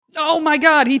Oh my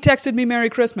God, he texted me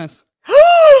Merry Christmas.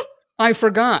 I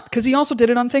forgot, because he also did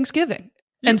it on Thanksgiving.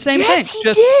 And same thing.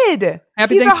 He did.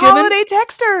 Happy He's Thanksgiving. A holiday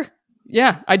texter.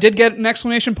 Yeah, I did get an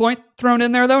exclamation point thrown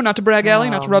in there though, not to brag, Allie,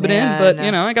 not to rub it in, but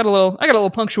you know, I got a little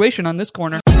punctuation on this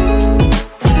corner.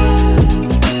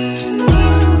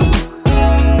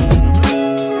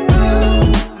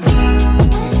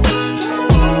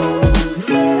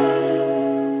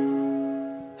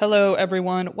 Hello,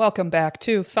 everyone. Welcome back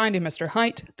to Finding Mr.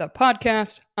 Height, the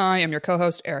podcast. I am your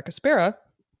co-host, Erica Spera.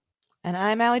 And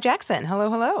I'm Allie Jackson. Hello,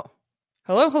 hello.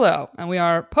 Hello, hello. And we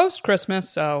are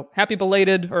post-Christmas, so happy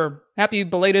belated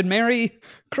Merry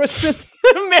Christmas.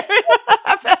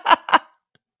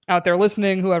 Out there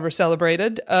listening, whoever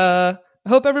celebrated. I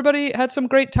hope everybody had some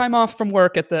great time off from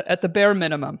work at the bare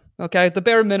minimum, okay? The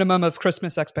bare minimum of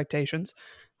Christmas expectations.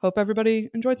 Hope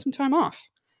everybody enjoyed some time off.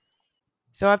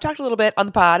 So I've talked a little bit on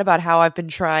the pod about how I've been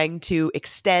trying to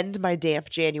extend my damp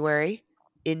January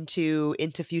into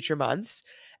future months.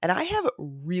 And I have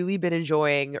really been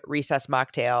enjoying recess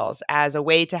mocktails as a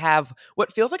way to have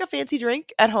what feels like a fancy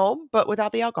drink at home, but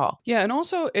without the alcohol. Yeah, and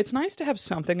also it's nice to have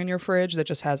something in your fridge that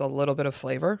just has a little bit of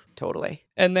flavor. Totally.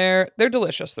 And they're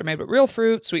delicious. They're made with real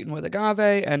fruit, sweetened with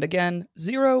agave, and again,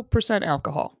 0%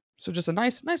 alcohol. So just a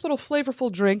nice little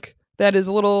flavorful drink that is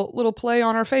a little play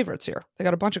on our favorites here. They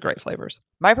got a bunch of great flavors.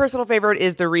 My personal favorite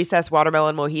is the Recess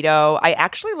Watermelon Mojito. I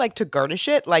actually like to garnish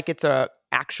it like it's a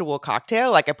actual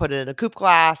cocktail. Like I put it in a coupe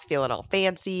glass, feeling all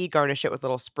fancy, garnish it with a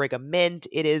little sprig of mint.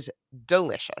 It is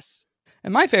delicious.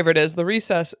 And my favorite is the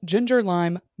Recess Ginger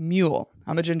Lime Mule.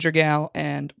 I'm a ginger gal,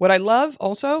 and what I love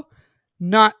also,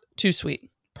 not too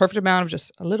sweet. Perfect amount of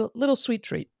just a little sweet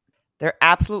treat. They're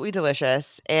absolutely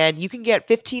delicious, and you can get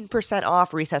 15%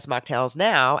 off Recess mocktails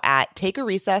now at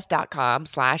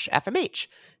takearecess.com/FMH,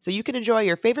 so you can enjoy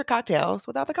your favorite cocktails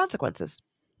without the consequences.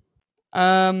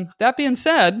 That being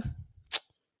said,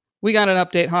 we got an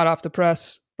update hot off the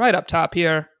press right up top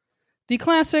here. The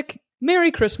classic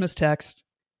Merry Christmas text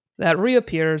that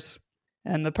reappears,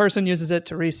 and the person uses it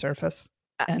to resurface.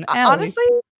 And Allie honestly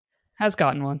has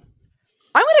gotten one.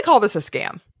 I'm going to call this a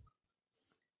scam.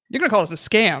 You're going to call this a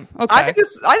scam. Okay. I think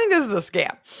this is a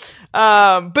scam.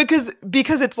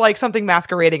 Because it's like something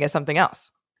masquerading as something else.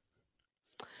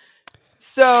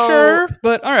 So sure,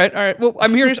 but all right. Well,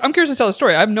 I'm curious to tell the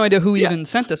story. I have no idea who even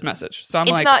sent this message. So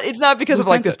it's not because of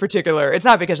like this particular. It's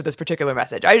not because of this particular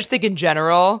message. I just think in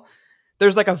general,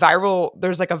 there's like a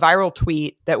viral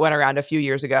tweet that went around a few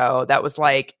years ago that was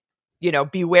like, you know,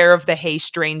 beware of the "Hey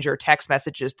stranger" text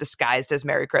messages disguised as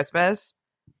Merry Christmas.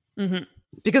 Mm-hmm.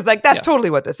 Because like that's totally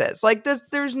what this is. Like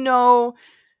there's you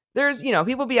know,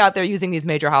 people be out there using these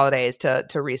major holidays to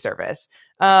resurface.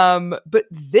 But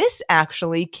this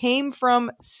actually came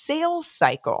from Sales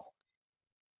Cycle.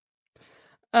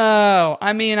 Oh,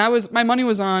 I mean, my money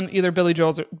was on either Billy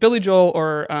Joel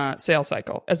or Sales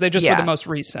Cycle, as they just were the most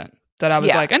recent. That I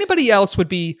was like, anybody else would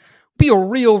be a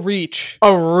real reach.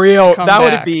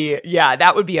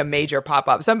 That would be a major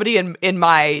pop-up. Somebody in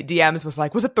my DMs was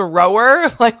like, was it the rower?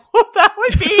 Like, well, that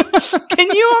would be, can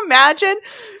you imagine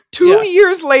 2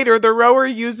 years later, the rower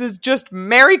uses just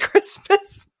Merry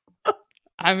Christmas?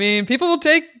 I mean, people will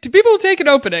take an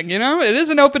opening, you know, it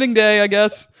is an opening day, I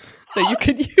guess, that you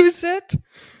could use it.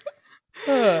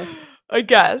 I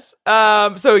guess.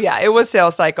 So yeah, it was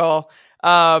Sales Cycle.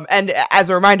 And as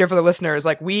a reminder for the listeners,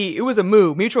 like it was a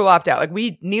mutual opt-out. Like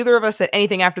neither of us said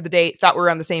anything after the date, thought we were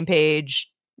on the same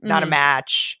page, not a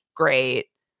match. Great.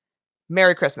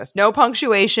 Merry Christmas. No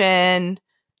punctuation.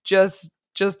 Just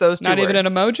those two words. Not even an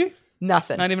emoji?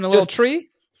 Nothing. Not even a little tree?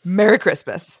 Merry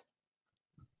Christmas.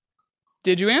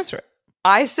 Did you answer it?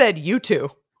 I said you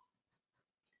too.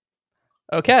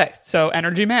 Okay. So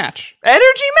energy match.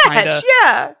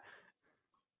 Yeah.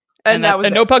 And that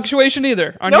was no punctuation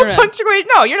either. No punctuation.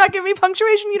 No, you're not giving me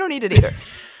punctuation. You don't need it either.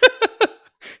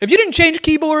 If you didn't change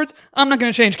keyboards, I'm not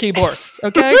going to change keyboards.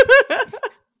 Okay.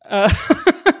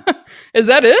 Is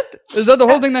that it? Is that the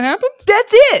whole thing that happened?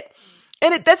 That's it.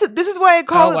 And this is why I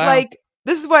call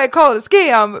this is why I call it a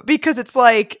scam, because it's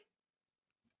like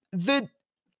the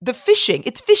phishing.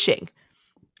 It's phishing,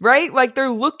 right? Like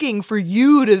they're looking for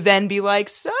you to then be like,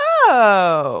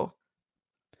 so.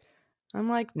 I'm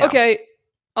like, no. Okay.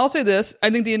 I'll say this. I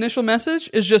think the initial message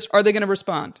is just, are they going to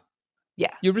respond?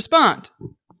 Yeah. You respond.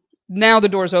 Now the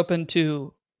door's open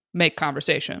to make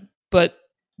conversation. But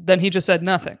then he just said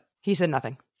nothing. He said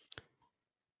nothing.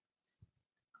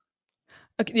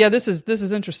 Okay, yeah, this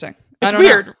is interesting. It's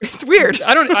weird. It's weird.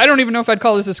 I don't even know if I'd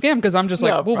call this a scam, because I'm just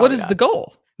like, well, what is the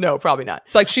goal? No, probably not.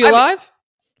 It's like, she alive?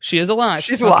 She is alive.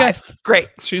 She's alive. Great.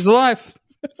 She's alive.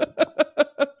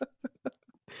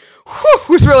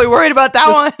 Who's really worried about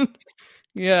that one?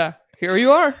 Yeah. Here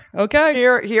you are. Okay.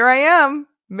 Here I am.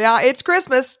 Yeah, it's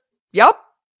Christmas. Yep.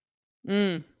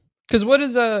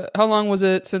 Because how long was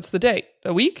it since the date?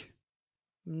 A week?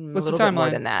 What's the timeline? Bit more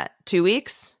than that. 2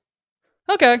 weeks.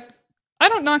 Okay. I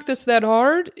don't knock this that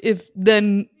hard if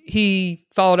then he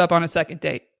followed up on a second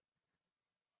date.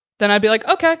 Then I'd be like,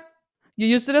 okay, you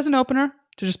used it as an opener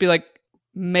to just be like,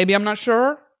 maybe I'm not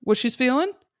sure what she's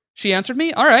feeling. She answered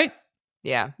me. All right.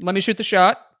 Yeah. Let me shoot the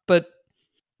shot. But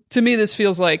to me, this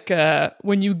feels like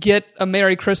when you get a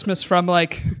Merry Christmas from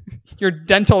like your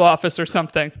dental office or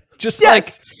something. Just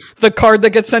like the card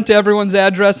that gets sent to everyone's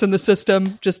address in the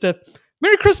system. Just a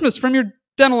Merry Christmas from your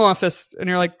dental office. And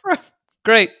you're like,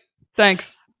 great.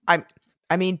 Thanks. I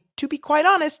mean, to be quite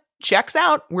honest, checks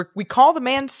out. We call the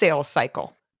man sales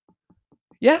cycle.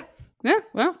 Yeah. Yeah.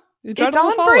 Well, you tried it's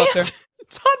on brand.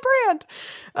 It's on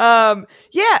brand.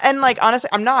 Yeah. And like, honestly,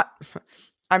 I'm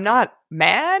not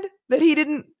mad that he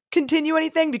didn't continue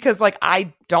anything because like,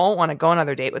 I don't want to go on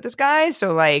another date with this guy.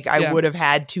 So like, I would have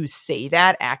had to say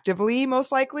that actively,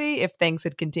 most likely, if things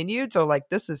had continued. So like,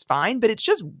 this is fine, but it's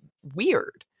just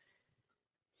weird.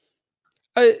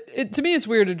 To me, it's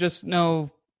weird to just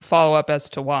no follow up as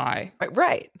to why.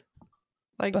 Right.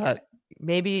 Like, but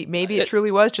maybe it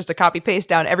truly was just a copy paste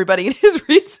down everybody in his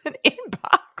recent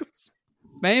inbox.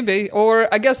 Maybe.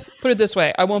 Or I guess put it this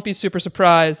way. I won't be super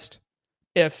surprised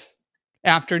if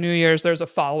after New Year's there's a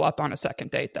follow up on a second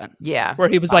date then. Yeah. Where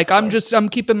he was possibly. Like, I'm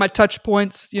keeping my touch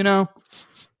points, you know?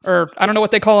 Or I don't know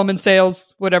what they call them in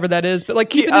sales, whatever that is, but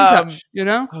like keep it in touch, you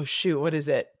know? Oh shoot, what is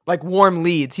it? Like warm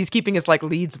leads. He's keeping his like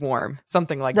leads warm,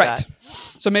 something like that.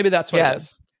 So maybe that's what it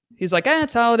is. He's like,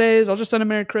 it's holidays. I'll just send a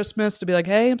Merry Christmas to be like,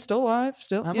 hey, I'm still alive.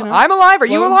 I'm alive. Are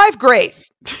you alive? Great.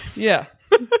 Yeah.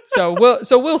 So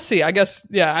we'll see. I guess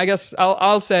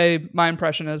I'll say my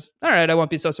impression is, all right, I won't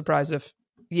be so surprised if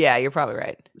you're probably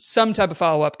right. Some type of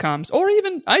follow up comes, or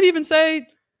I'd even say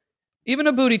even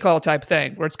a booty call type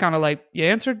thing where it's kind of like, you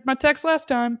answered my text last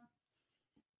time.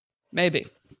 Maybe.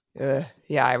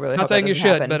 Yeah, I really not saying you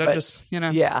should, happen, but I'm just,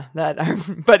 Yeah,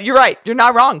 but you're right. You're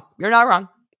not wrong.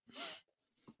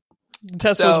 The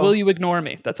test was, will you ignore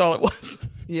me? That's all it was.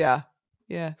 Yeah.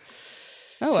 Oh,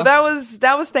 well. So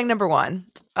that was thing number one.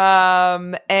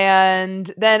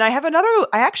 And then I have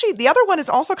the other one is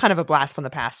also kind of a blast from the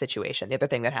past situation. The other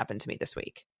thing that happened to me this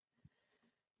week.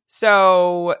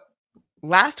 So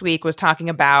last week was talking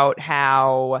about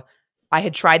how I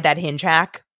had tried that Hinge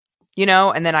hack,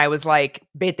 and then I was like,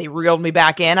 they reeled me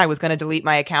back in. I was going to delete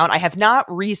my account. I have not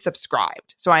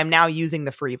resubscribed. So I am now using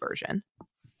the free version.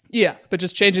 Yeah, but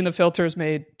just changing the filters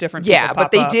made different. Yeah,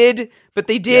 but they did.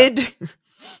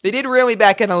 They did reel me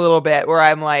back in a little bit where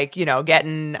I'm like,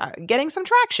 getting some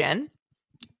traction.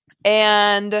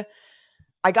 And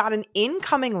I got an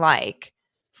incoming like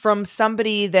from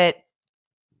somebody that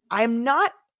I'm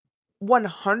not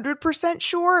 100%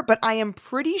 sure, but I am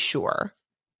pretty sure,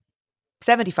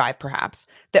 75 perhaps,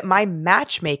 that my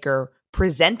matchmaker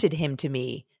presented him to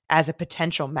me as a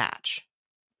potential match.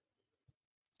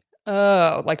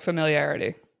 Oh, like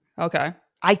familiarity. Okay.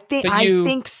 I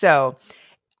think so.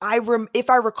 If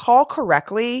I recall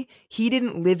correctly, he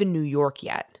didn't live in New York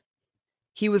yet.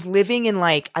 He was living in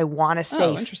I want to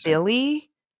say Philly.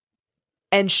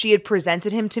 And she had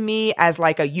presented him to me as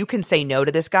you can say no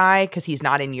to this guy because he's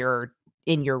not in your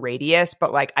radius,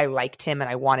 but I liked him and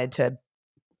I wanted to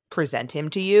present him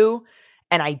to you.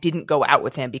 And I didn't go out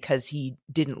with him because he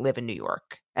didn't live in New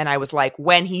York. And I was like,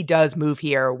 when he does move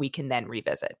here, we can then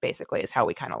revisit, basically, is how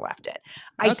we kind of left it.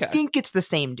 I think it's the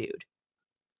same dude.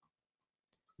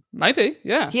 Might be,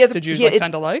 yeah. Did you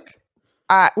send a like?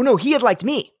 No, he had liked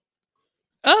me.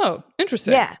 Oh,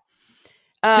 interesting. Yeah.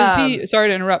 Does he? Sorry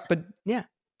to interrupt, but yeah.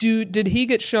 Did he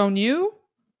get shown you?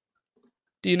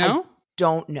 Do you know? I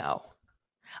don't know.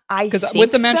 Because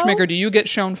with the matchmaker, do you get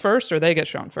shown first or they get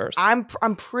shown first? I'm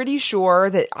pretty sure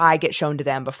that I get shown to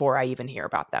them before I even hear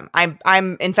about them. I'm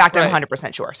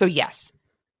 100% sure. So yes.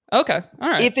 Okay. All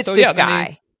right. If it's this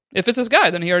guy. If it's this guy,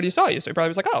 then he already saw you. So he probably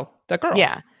was like, oh, that girl.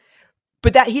 Yeah.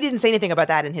 But he didn't say anything about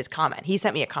that in his comment. He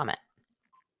sent me a comment.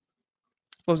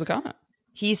 What was the comment?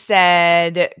 He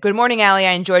said, "Good morning, Allie.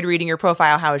 I enjoyed reading your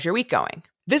profile. How is your week going?"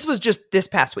 This was just this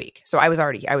past week. So I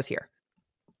was here.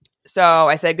 So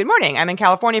I said, "Good morning. I'm in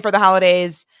California for the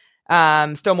holidays.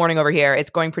 Still morning over here. It's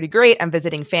going pretty great. I'm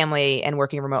visiting family and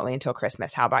working remotely until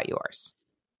Christmas. How about yours?"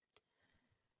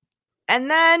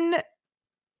 And then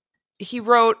he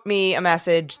wrote me a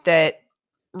message that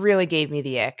really gave me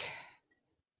the ick.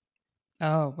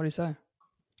 Oh, what did he say?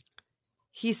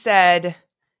 He said,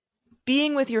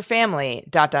 "Being with your family, ..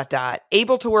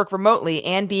 able to work remotely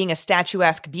and being a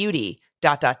statuesque beauty, ..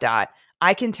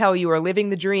 I can tell you are living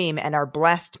the dream and are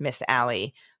blessed, Miss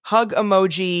Allie. Hug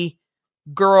emoji,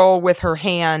 girl with her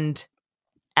hand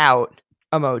out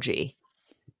emoji.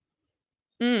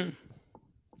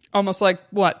 Almost like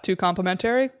what? Too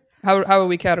complimentary? How would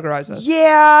we categorize this?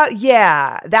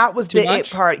 Yeah. That was too the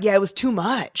much? it part. Yeah, it was too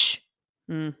much.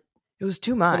 It was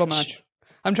too much. A little much.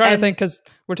 I'm trying to think because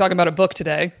we're talking about a book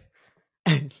today.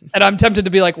 And I'm tempted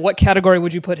to be like, what category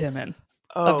would you put him in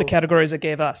of the categories it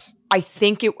gave us? I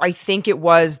think it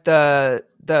was the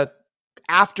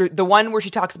after the one where she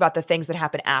talks about the things that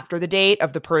happen after the date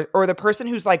of the person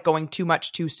who's like going too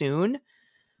much too soon.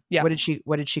 Yeah. What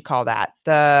did she call that?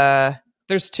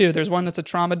 There's two. There's one that's a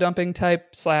trauma dumping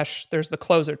type / there's the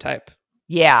closer type.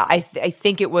 Yeah, I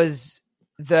think it was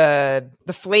the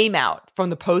flame out from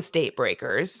the post date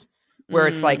breakers where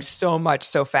it's like so much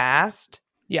so fast.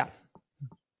 Yeah,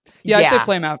 I'd say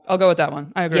flame out. I'll go with that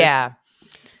one. I agree. Yeah.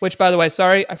 Which, by the way,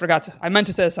 sorry, I meant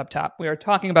to say this up top. We are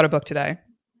talking about a book today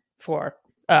for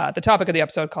the topic of the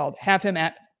episode called Have Him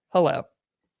at Hello.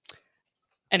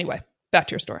 Anyway, back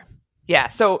to your story. Yeah,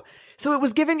 so it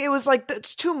was like,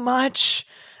 it's too much.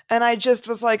 And I just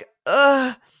was like,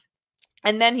 ugh.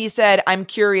 And then he said, I'm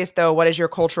curious, though, what is your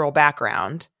cultural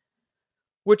background?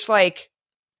 Which, like,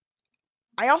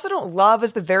 I also don't love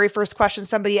as the very first question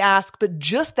somebody asks, but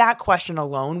just that question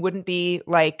alone wouldn't be,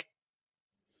 like,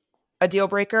 a deal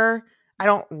breaker. I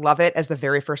don't love it as the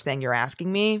very first thing you're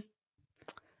asking me.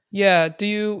 Yeah. Do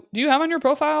you have on your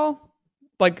profile,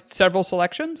 like, several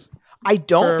selections? I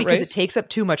don't, because it takes up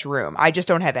too much room. I just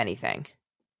don't have anything.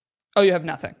 Oh, you have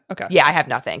nothing. Okay. Yeah, I have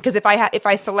nothing. Because if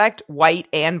I select white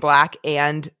and black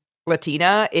and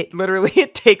Latina, it literally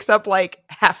it takes up like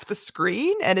half the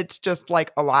screen, and it's just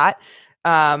like a lot.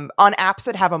 On apps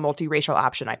that have a multiracial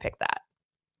option, I pick that.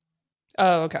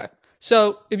 Oh, okay.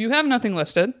 So if you have nothing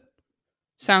listed,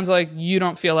 sounds like you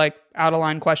don't feel like out of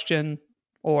line question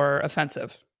or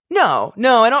offensive. No,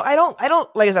 I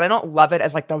don't, like I said, I don't love it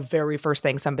as like the very first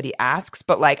thing somebody asks,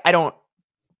 but like I'm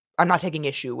not taking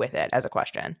issue with it as a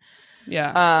question.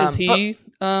 Yeah. Does he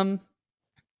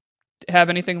have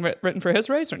anything written for his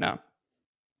race or no?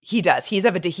 He does.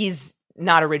 He's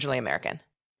not originally American.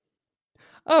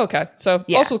 Oh, okay. So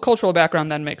also cultural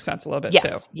background then makes sense a little bit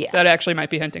too. Yeah. That actually might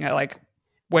be hinting at like,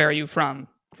 where are you from?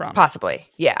 Possibly.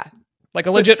 Yeah. Like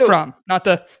a legit from, not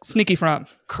the sneaky from.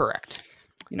 Correct.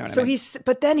 You know what I mean?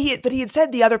 But he had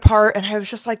said the other part, and I was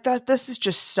just like, this is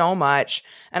just so much.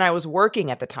 And I was working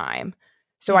at the time.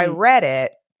 So I read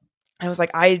it. I was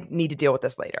like, I need to deal with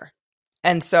this later.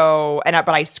 And so, but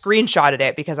I screenshotted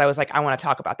it because I was like, I want to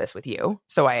talk about this with you.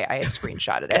 So I had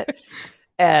screenshotted it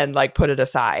and like put it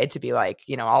aside to be like,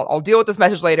 you know, I'll deal with this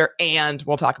message later and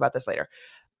we'll talk about this later.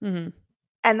 Mm-hmm.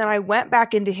 And then I went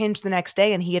back into Hinge the next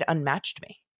day and he had unmatched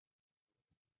me.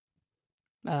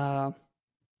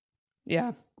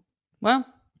 Yeah. Well,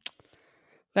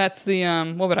 that's the,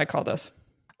 what would I call this?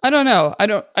 I don't know. I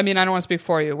don't want to speak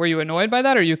for you. Were you annoyed by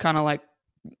that? Or are you kind of like,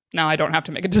 now I don't have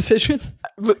to make a decision?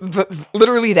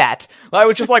 Literally that. I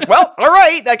was just like, well, all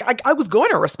right. Like I was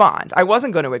going to respond. I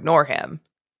wasn't going to ignore him.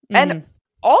 Mm-hmm. And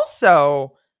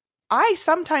also, I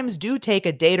sometimes do take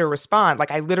a day to respond.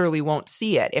 Like I literally won't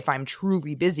see it if I'm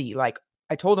truly busy. Like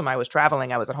I told him I was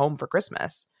traveling. I was at home for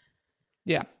Christmas.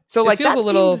 Yeah. So like it feels that a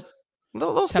little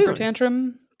temper soon.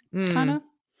 tantrum kind of.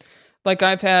 Like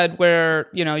I've had where,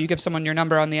 you know, you give someone your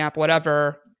number on the app,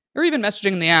 whatever, or even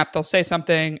messaging in the app, they'll say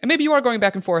something and maybe you are going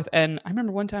back and forth. And I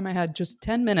remember one time I had just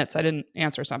 10 minutes. I didn't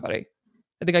answer somebody.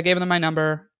 I think I gave them my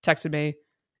number, texted me.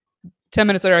 10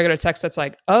 minutes later, I got a text that's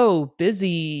like, oh,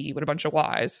 busy with a bunch of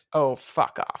Ys. Oh,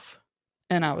 fuck off.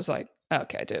 And I was like,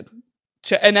 okay, dude.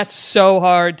 And that's so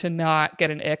hard to not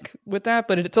get an ick with that.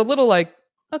 But it's a little like,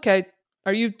 okay,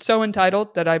 are you so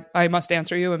entitled that I must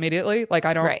answer you immediately? Like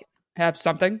I don't have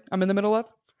something I'm in the middle of?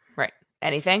 Right.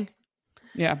 Anything?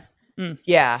 Yeah.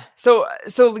 Yeah. So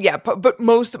yeah, but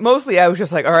mostly I was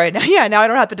just like, all right, now I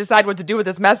don't have to decide what to do with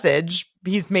this message.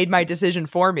 He's made my decision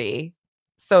for me.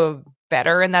 So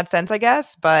better in that sense, I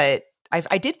guess. But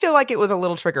I did feel like it was a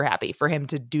little trigger happy for him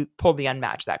to pull the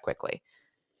unmatch that quickly.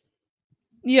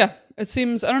 Yeah. It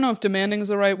seems, I don't know if demanding is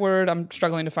the right word. I'm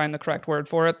struggling to find the correct word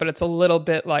for it, but it's a little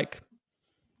bit like,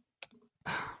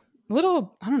 I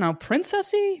don't know,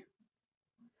 princessy?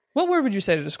 What word would you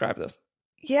say to describe this?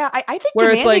 Yeah, I think where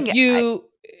it's like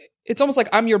it's almost like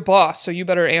I'm your boss, so you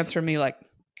better answer me like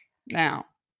now.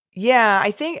 Yeah, I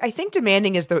think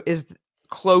demanding is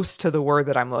close to the word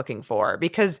that I'm looking for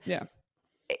because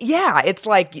it's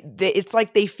like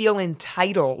they feel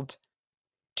entitled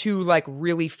to like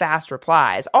really fast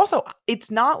replies. Also, it's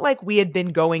not like we had been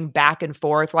going back and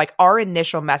forth. Like our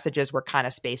initial messages were kind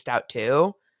of spaced out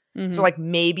too. Mm-hmm. So like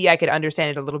maybe I could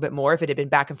understand it a little bit more if it had been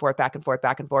back and forth, back and forth,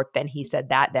 back and forth. Then he said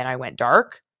that, then I went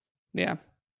dark. Yeah.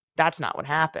 That's not what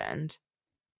happened.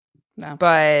 No.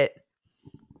 But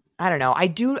I don't know. I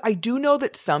do know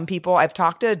that some people, I've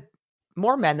talked to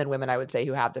more men than women, I would say,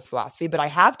 who have this philosophy, but I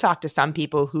have talked to some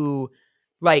people who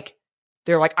like,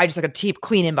 they're like, I just like a deep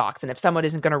clean inbox. And if someone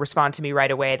isn't going to respond to me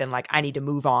right away, then like I need to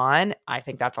move on. I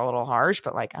think that's a little harsh,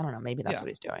 but like, I don't know, maybe that's what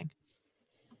he's doing.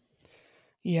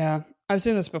 Yeah. I've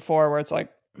seen this before where it's like,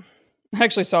 I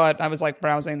actually saw it. I was like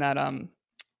browsing that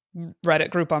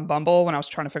Reddit group on Bumble when I was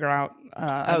trying to figure out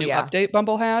a new update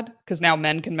Bumble had, because now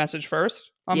men can message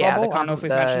first on Bumble. I don't know if we've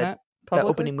mentioned that publicly. The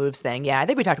opening moves thing. Yeah, I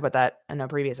think we talked about that in a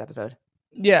previous episode.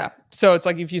 Yeah. So it's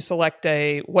like if you select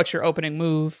what's your opening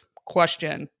move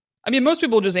question. I mean, most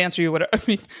people just answer you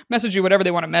message you whatever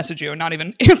they want to message you and not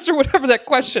even answer whatever that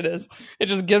question is. It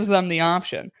just gives them the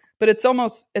option. But it's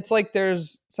like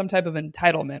there's some type of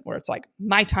entitlement where it's like,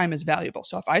 my time is valuable.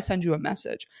 So if I send you a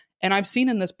message, and I've seen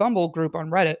in this Bumble group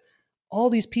on Reddit, all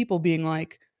these people being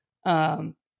like,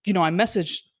 I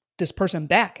messaged this person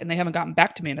back and they haven't gotten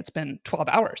back to me and it's been 12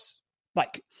 hours.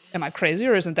 Like, am I crazy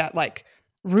or isn't that like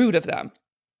rude of them?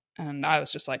 And I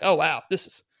was just like, oh, wow,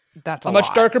 that's a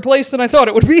much darker place than I thought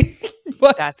it would be.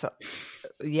 But, that's a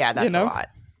lot.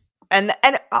 And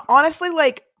honestly,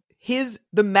 like,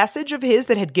 the message of his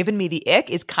that had given me the ick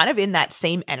is kind of in that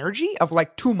same energy of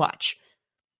like too much.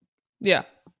 Yeah.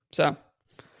 So,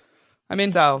 I mean,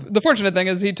 the fortunate thing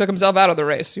is he took himself out of the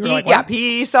race. You were like, what?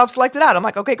 He self-selected out. I'm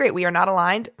like, okay, great. We are not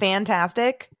aligned.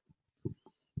 Fantastic.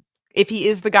 If he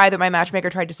is the guy that my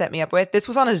matchmaker tried to set me up with, this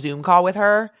was on a Zoom call with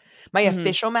her. My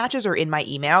official matches are in my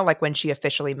email. Like when she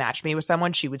officially matched me with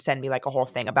someone, she would send me like a whole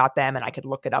thing about them and I could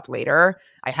look it up later.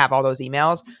 I have all those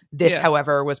emails. This,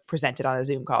 however, was presented on a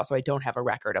Zoom call. So I don't have a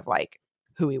record of like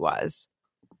who he was.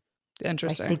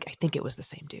 Interesting. I think it was the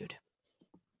same dude.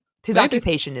 His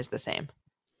occupation is the same.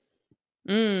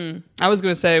 I was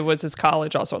going to say, was his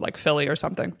college also like Philly or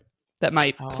something that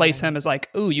might place him as like,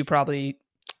 ooh, you probably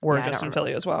were just in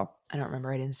Philly as well. I don't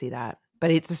remember. I didn't see that. But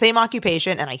it's the same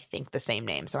occupation and I think the same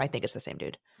name. So I think it's the same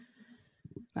dude.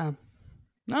 Oh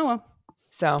well.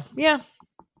 So, yeah.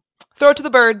 Throw it to the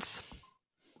birds.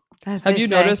 Have you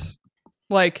noticed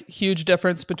like huge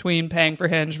difference between paying for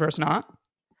Hinge versus not?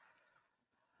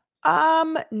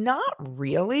 Not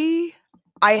really.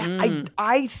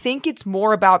 I think it's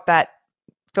more about that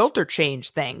filter change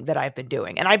thing that I've been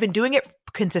doing. And I've been doing it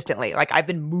consistently. Like I've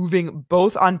been moving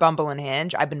both on Bumble and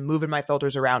Hinge. I've been moving my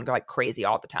filters around like crazy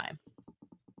all the time.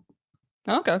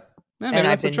 Okay. Yeah, maybe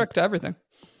that's a trick to everything.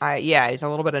 It's a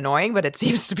little bit annoying, but it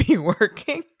seems to be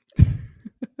working.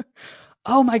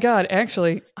 Oh my God.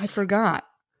 Actually, I forgot.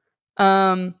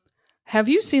 Have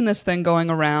you seen this thing going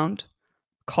around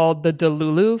called the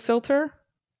Delulu filter?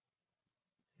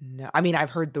 No. I mean,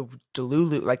 I've heard the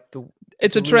Delulu,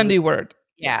 it's a trendy word.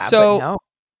 Yeah. So but no.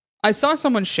 I saw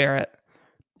someone share it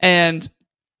and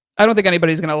I don't think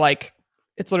anybody's going to like,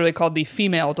 it's literally called the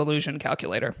female delusion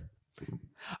calculator.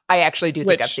 I actually do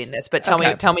think I've seen this, but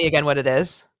tell me again what it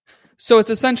is. So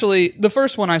it's essentially, the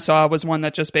first one I saw was one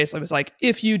that just basically was like,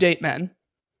 if you date men.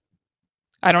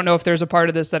 I don't know if there's a part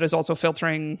of this that is also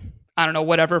filtering, I don't know,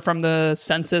 whatever from the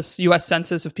census, US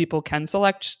Census, if people can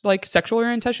select like sexual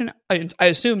orientation. I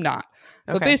assume not.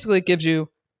 Okay. But basically it gives you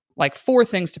like 4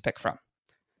 things to pick from.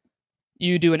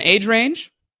 You do an age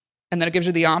range, and then it gives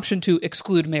you the option to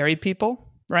exclude married people,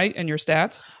 right, in your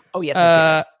stats. Oh,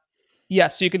 yes.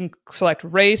 Yes, so you can select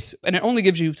race, and it only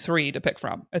gives you 3 to pick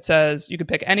from. It says you can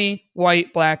pick any,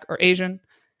 white, black, or Asian,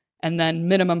 and then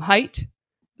minimum height.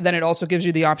 Then it also gives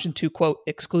you the option to, quote,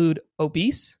 exclude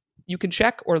obese. You can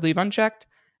check or leave unchecked,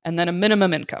 and then a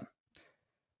minimum income.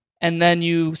 And then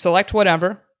you select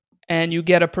whatever, and you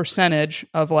get a percentage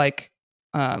of like,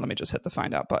 let me just hit the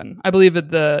find out button. I believe that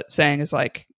the saying is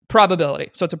like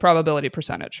probability. So it's a probability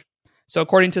percentage. So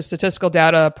according to statistical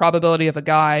data, probability of a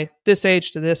guy this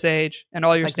age to this age and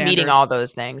all your like standards. Meeting all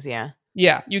those things, yeah.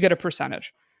 Yeah, you get a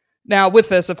percentage. Now with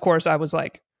this, of course, I was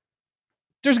like,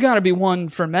 there's got to be one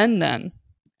for men then.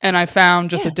 And I found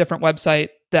just a different website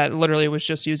that literally was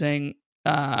just using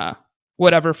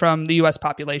whatever from the US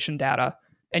population data.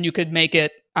 And you could make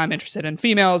it, I'm interested in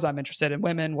females, I'm interested in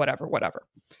women, whatever.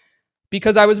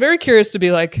 Because I was very curious to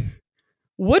be like,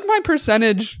 would my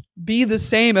percentage be the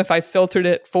same if I filtered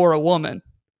it for a woman?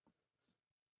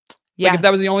 Yeah. Like if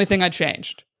that was the only thing I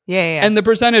changed. Yeah. And the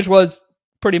percentage was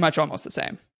pretty much almost the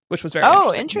same, which was very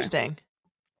interesting.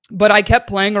 But I kept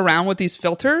playing around with these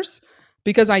filters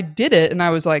because I did it and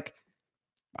I was like,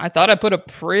 I thought I put a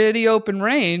pretty open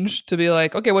range to be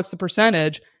like, okay, what's the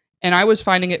percentage? And I was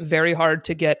finding it very hard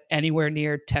to get anywhere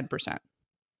near 10%.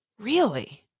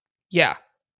 Really? Yeah.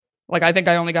 Like, I think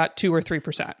I only got 2 or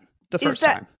 3% the first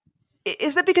time.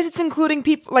 Is that because it's including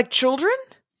people like children?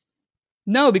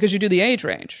 No, because you do the age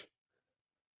range.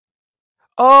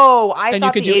 Oh, and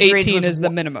you could do 18 as the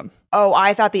minimum. Oh,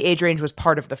 I thought the age range was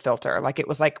part of the filter. Like it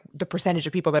was like the percentage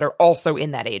of people that are also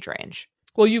in that age range.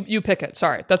 Well, you pick it.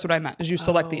 Sorry. That's what I meant, is you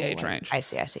select the age range. I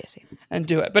see. And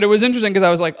do it. But it was interesting because I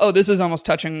was like, oh, this is almost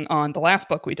touching on the last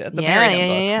book we did, the Merriam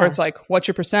book, where it's like, what's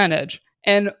your percentage?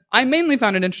 And I mainly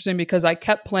found it interesting because I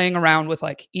kept playing around with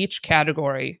like each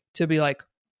category to be like,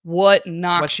 what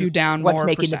knocks you down more? What's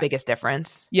making percents? the biggest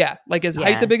difference? Yeah. Like, is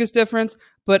height the biggest difference?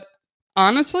 But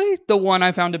honestly, the one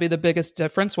I found to be the biggest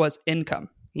difference was income.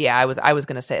 Yeah, I was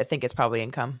going to say, I think it's probably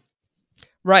income.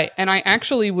 Right. And I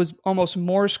actually was almost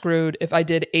more screwed if I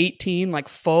did 18, like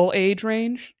full age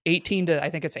range, 18 to,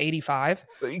 I think it's 85.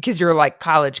 Because you're like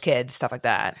college kids, stuff like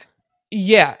that.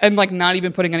 Yeah. And like not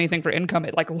even putting anything for income,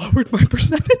 it like lowered my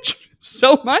percentage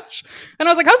so much. And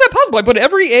I was like, how's that possible? I put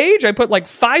every age, I put like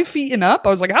 5 feet and up. I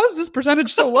was like, how is this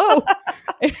percentage so low?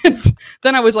 And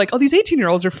then I was like, oh, these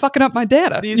 18-year-olds are fucking up my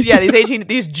data.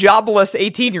 These jobless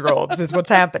 18-year-olds is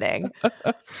what's happening.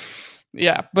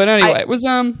 Yeah, but anyway, it was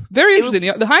very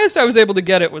interesting. The highest I was able to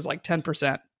get it was like 10%.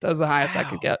 That was the highest I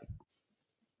could get.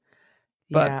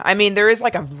 But yeah, I mean, there is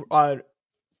like an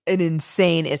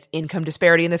insane income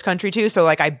disparity in this country too. So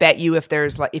like, I bet you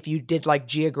if you did like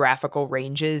geographical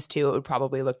ranges too, it would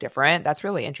probably look different. That's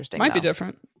really interesting. Might be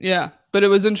different. Yeah, but it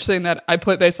was interesting that I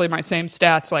put basically my same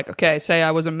stats. Like, okay, say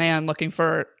I was a man looking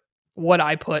for what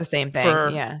I put the same thing for,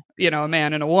 a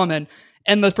man and a woman,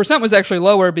 and the percent was actually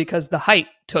lower because the height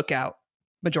took out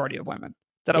majority of women.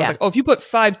 That I was like, oh, if you put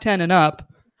 5'10" and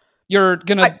up, you're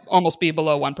gonna almost be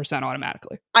below 1%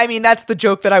 automatically. I mean, that's the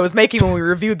joke that I was making when we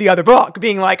reviewed the other book,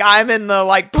 being like, I'm in the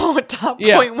like top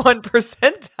 0.1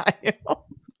 percentile.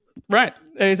 Right,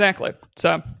 exactly.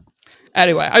 So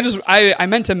anyway, I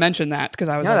meant to mention that because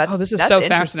I was like, oh, this is so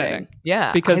fascinating.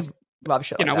 Yeah, because love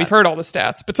shit like that. We've heard all the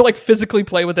stats, but to like physically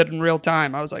play with it in real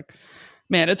time, I was like,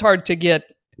 man, it's hard to get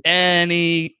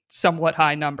any somewhat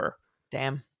high number.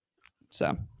 Damn.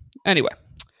 So anyway,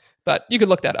 but you could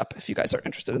look that up if you guys are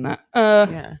interested in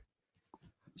that.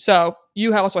 So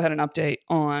you also had an update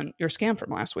on your scam from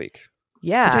last week.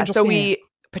 Yeah.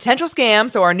 Potential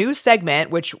scam. So our new segment,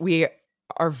 which we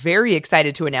are very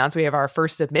excited to announce, we have our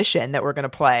first submission that we're going to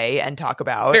play and talk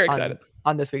about. Very excited.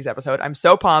 On this week's episode. I'm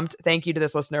so pumped. Thank you to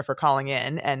this listener for calling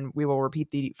in, and we will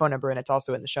repeat the phone number, and it's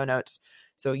also in the show notes.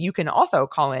 So you can also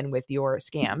call in with your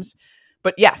scams.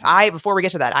 But yes, before we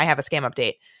get to that, I have a scam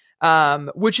update.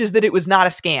 Which is that it was not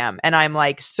a scam. And I'm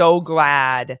like so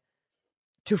glad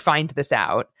to find this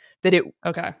out that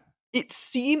it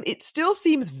still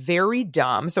seems very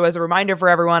dumb. So as a reminder for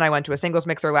everyone, I went to a singles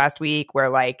mixer last week where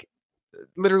like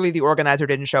literally the organizer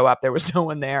didn't show up. There was no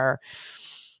one there.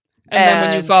 And then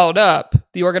when you followed up,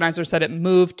 the organizer said it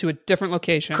moved to a different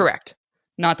location. Correct.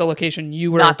 Not the location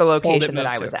you were Not the location that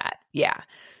I was at. Yeah.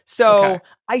 So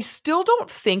I still don't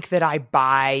think that I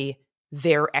buy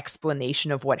their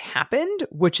explanation of what happened,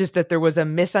 which is that there was a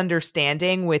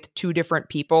misunderstanding with 2 different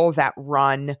people that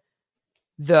run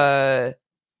the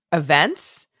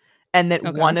events, and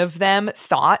that one of them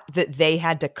thought that they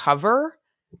had to cover,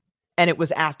 and it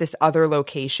was at this other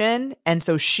location. And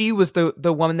so she was the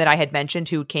woman that I had mentioned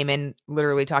who came in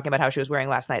literally talking about how she was wearing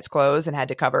last night's clothes and had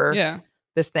to cover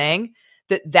this thing,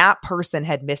 that person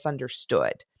had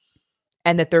misunderstood,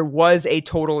 and that there was a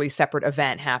totally separate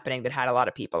event happening that had a lot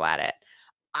of people at it.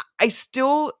 I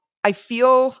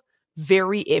feel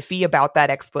very iffy about that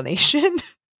explanation.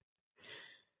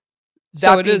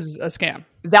 So it is a scam.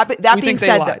 That being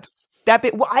said,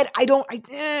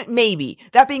 maybe.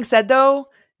 That being said, though,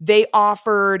 they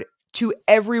offered to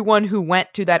everyone who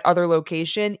went to that other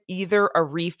location either a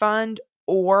refund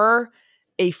or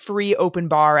a free open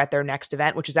bar at their next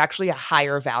event, which is actually a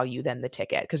higher value than the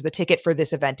ticket, because the ticket for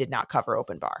this event did not cover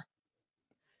open bar.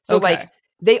 So like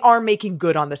they are making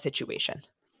good on the situation.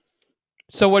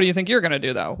 So what do you think you're going to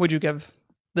do, though? Would you give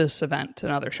this event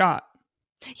another shot?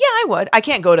 Yeah, I would. I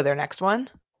can't go to their next one.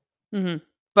 Mm-hmm.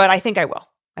 But I think I will.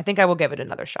 I think I will give it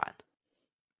another shot.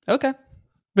 Okay.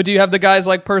 But do you have the guy's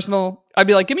like personal? I'd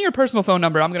be like, give me your personal phone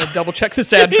number. I'm going to double check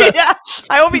this address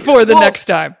before the next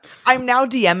time. I'm now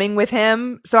DMing with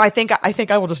him. So I think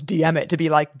I will just DM it to be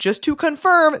like, just to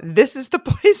confirm, this is the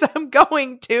place I'm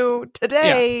going to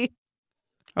today.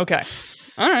 Yeah. Okay.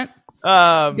 All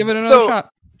right. Give it another shot.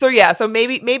 So yeah, so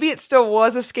maybe it still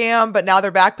was a scam, but now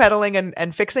they're backpedaling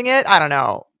and fixing it. I don't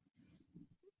know.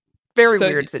 Very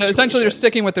weird situation. So essentially, they're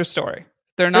sticking with their story.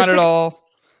 They're not at all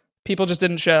people just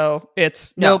didn't show.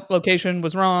 It's nope, location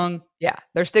was wrong. Yeah,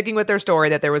 they're sticking with their story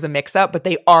that there was a mix-up, but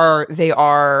they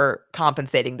are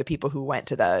compensating the people who went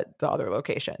to the other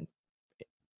location.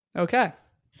 Okay.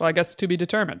 Well, I guess to be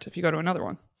determined if you go to another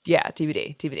one. Yeah,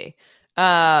 TBD.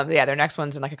 Yeah, their next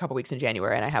one's in like a couple weeks in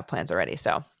January, and I have plans already,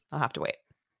 so I'll have to wait.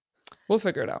 We'll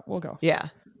figure it out. We'll go. Yeah,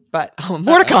 but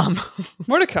more to come.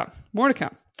 More to come.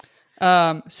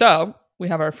 So we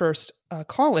have our first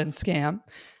call-in scam.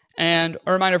 And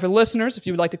a reminder for the listeners, if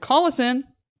you would like to call us in,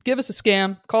 give us a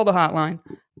scam, call the hotline,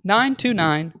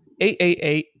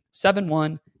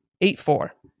 929-888-7184.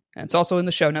 And it's also in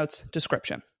the show notes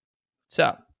description.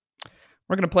 So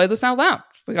we're going to play this out loud.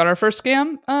 We got our first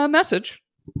scam message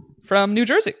from New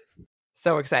Jersey.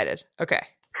 So excited. Okay.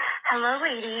 Hello,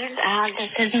 ladies.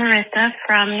 This is Marissa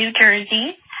from New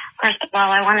Jersey. First of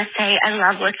all, I want to say I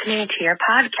love listening to your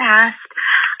podcast.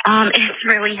 It's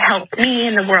really helped me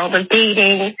in the world of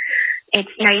dating. It's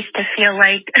nice to feel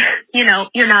like,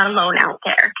 you're not alone out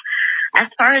there. As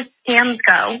far as scams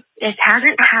go, this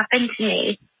hasn't happened to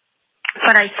me,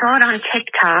 but I saw it on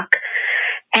TikTok,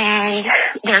 and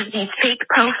there's these fake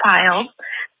profiles.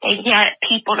 They get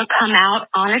people to come out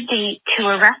on a date to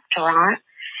a restaurant,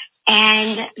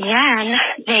 and then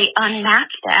they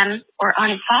unmatch them or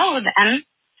unfollow them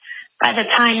by the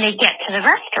time they get to the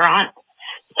restaurant.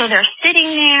 So they're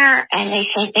sitting there and they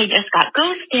think they just got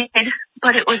ghosted,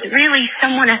 but it was really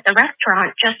someone at the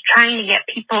restaurant just trying to get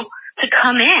people to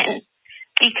come in,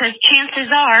 because chances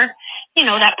are,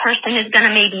 that person is going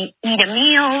to maybe eat a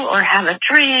meal or have a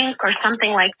drink or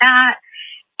something like that.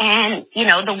 And,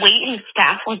 the waiting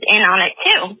staff was in on it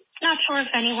too. Not sure if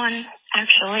anyone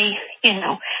actually,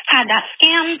 had that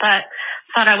scam, but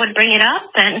thought I would bring it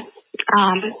up and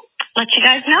let you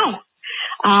guys know.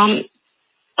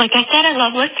 Like I said, I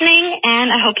love listening, and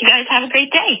I hope you guys have a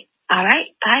great day. All right,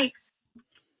 bye.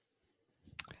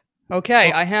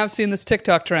 Okay, I have seen this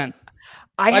TikTok trend.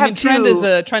 Trend is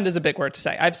a big word to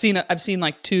say. I've seen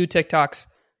like 2 TikToks,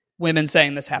 women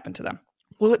saying this happened to them.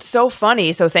 Well, it's so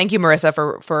funny. So thank you,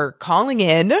 Marissa, for calling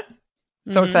in.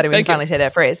 So excited we can finally say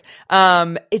that phrase.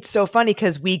 It's so funny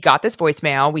because we got this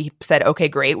voicemail. We said, okay,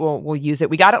 great. We'll use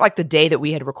it. We got it like the day that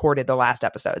we had recorded the last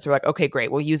episode. So we're like, okay,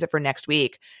 great. We'll use it for next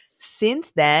week. Since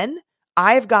then,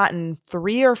 I've gotten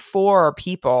 3 or 4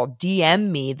 people DM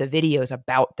me the videos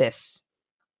about this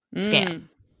scam,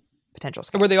 potential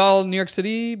scam. Were they all New York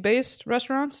City based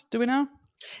restaurants? Do we know?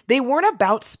 They weren't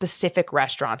about specific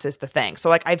restaurants is the thing. So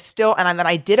like I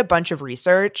did a bunch of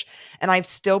research, and I've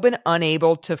still been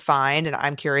unable to find, and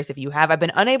I'm curious if you have, I've been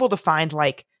unable to find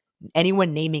like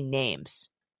anyone naming names.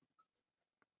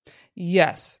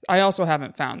 Yes. I also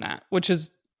haven't found that,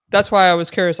 that's why I was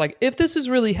curious. Like, if this is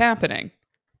really happening,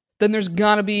 then there's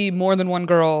got to be more than one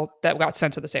girl that got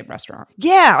sent to the same restaurant.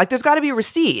 Yeah. Like there's got to be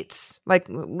receipts, like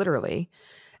literally.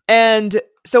 And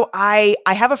so I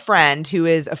have a friend who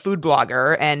is a food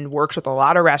blogger and works with a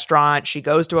lot of restaurants. She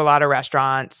goes to a lot of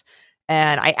restaurants,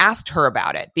 and I asked her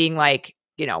about it, being like,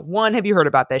 1, have you heard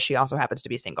about this? She also happens to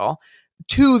be single.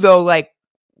 2, though, like,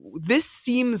 this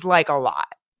seems like a lot.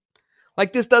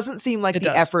 Like, this doesn't seem like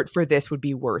the effort for this would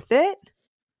be worth it.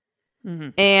 Mm-hmm.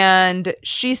 And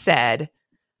she said,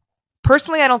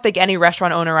 personally, I don't think any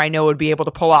restaurant owner I know would be able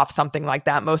to pull off something like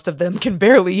that. Most of them can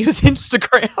barely use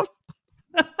Instagram.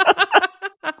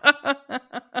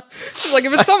 She's like,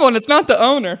 if it's someone, it's not the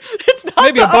owner. It's not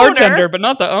maybe a bartender, but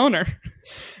not the owner.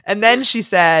 And then she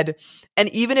said, and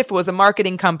even if it was a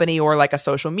marketing company or like a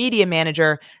social media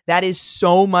manager, that is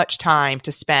so much time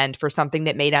to spend for something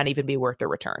that may not even be worth the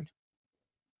return.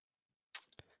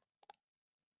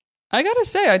 I gotta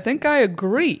say, I think I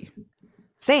agree.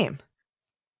 Same.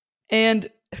 And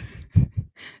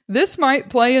this might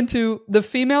play into the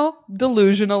female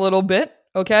delusion a little bit,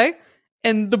 okay?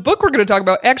 And the book we're going to talk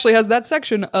about actually has that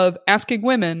section of asking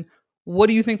women, what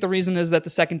do you think the reason is that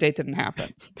the second date didn't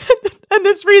happen? And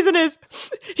this reason is,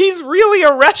 he's really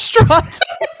a restaurant.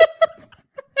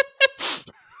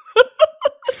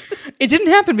 It didn't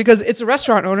happen because it's a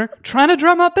restaurant owner trying to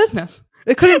drum up business.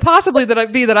 It couldn't possibly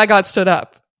be that I got stood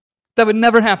up. That would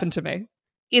never happen to me.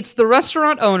 It's the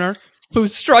restaurant owner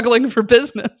who's struggling for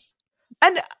business.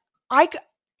 And I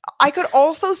could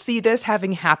also see this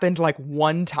having happened like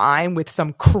one time with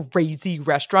some crazy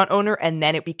restaurant owner, and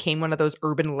then it became one of those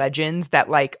urban legends that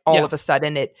like all of a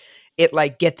sudden it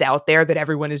like gets out there that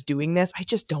everyone is doing this. I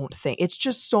just don't think it's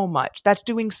just so much. That's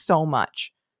doing so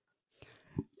much.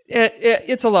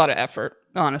 It's a lot of effort,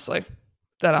 honestly,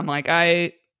 that I'm like,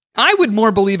 I would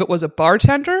more believe it was a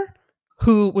bartender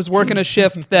who was working a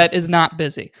shift that is not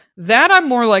busy. That I'm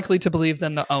more likely to believe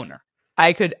than the owner.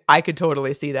 I could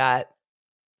totally see that.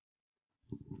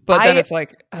 But then it's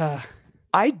like,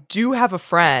 I do have a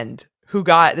friend who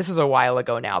got, this is a while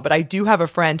ago now, but I do have a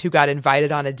friend who got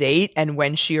invited on a date. And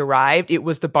when she arrived, it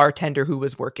was the bartender who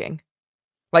was working.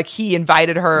 Like he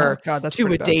invited her to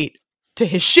a date to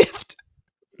his shift.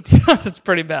 That's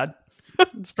pretty bad.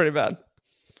 It's pretty bad.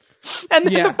 And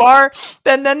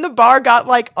then the bar got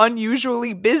like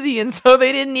unusually busy. And so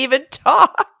they didn't even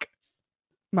talk.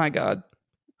 My God.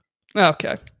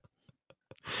 Okay.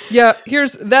 Yeah,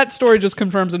 that story just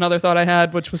confirms another thought I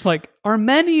had, which was like, are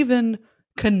men even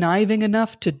conniving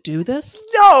enough to do this?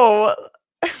 No.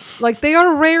 Like they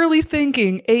are rarely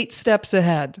thinking 8 steps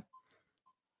ahead.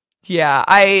 Yeah,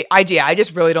 I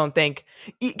just really don't think,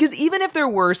 because even if there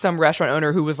were some restaurant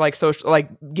owner who was like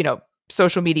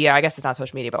social media, I guess it's not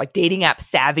social media, but like dating app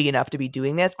savvy enough to be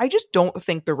doing this, I just don't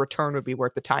think the return would be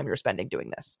worth the time you're spending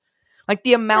doing this. Like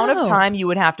the amount of time you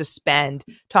would have to spend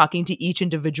talking to each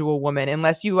individual woman,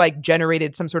 unless you like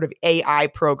generated some sort of AI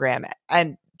program,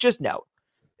 and just no,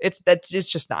 it's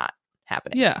just not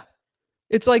happening. Yeah.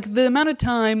 It's like the amount of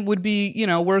time would be,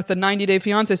 worth a 90-day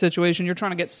fiance situation. You're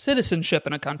trying to get citizenship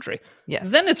in a country.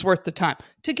 Yes. Then it's worth the time.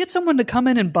 To get someone to come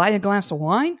in and buy a glass of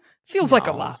wine feels like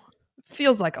a lot.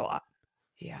 Feels like a lot.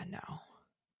 Yeah, no.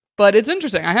 But it's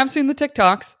interesting. I have seen the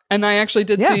TikToks, and I actually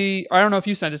did see, I don't know if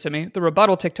you sent it to me, the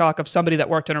rebuttal TikTok of somebody that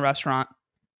worked in a restaurant,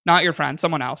 not your friend,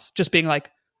 someone else, just being like,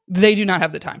 they do not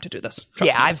have the time to do this.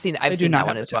 Trust me. I've seen that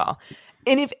one as well.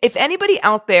 And if anybody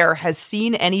out there has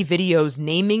seen any videos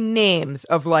naming names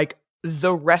of like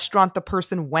the restaurant the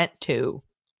person went to,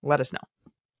 let us know.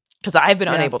 Because I've been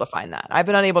unable to find that. I've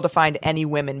been unable to find any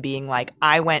women being like,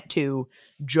 I went to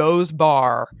Joe's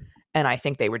bar and I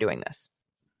think they were doing this.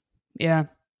 Yeah.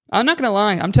 I'm not going to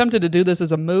lie. I'm tempted to do this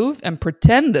as a move and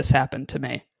pretend this happened to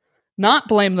me. Not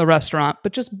blame the restaurant,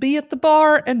 but just be at the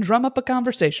bar and drum up a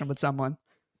conversation with someone.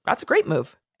 That's a great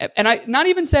move. And I not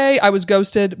even say I was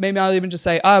ghosted. Maybe I'll even just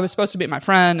say, I was supposed to meet my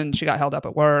friend and she got held up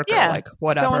at work or like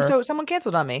whatever. Someone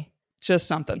canceled on me. Just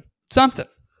something.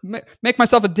 Make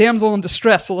myself a damsel in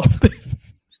distress a little bit.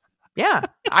 Yeah.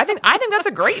 I think that's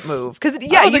a great move. Because I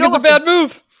don't think it's a bad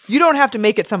move. You don't have to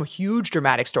make it some huge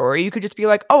dramatic story. You could just be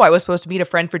like, oh, I was supposed to meet a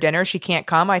friend for dinner. She can't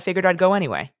come. I figured I'd go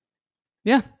anyway.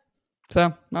 Yeah.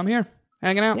 So I'm here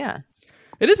hanging out. Yeah.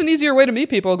 It is an easier way to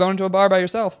meet people going to a bar by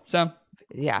yourself. So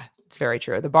yeah, it's very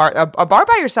true. A bar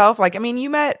by yourself. Like, I mean, you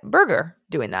met Burger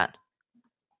doing that.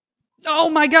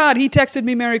 Oh my God. He texted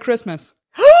me Merry Christmas.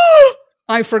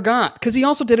 I forgot because he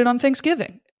also did it on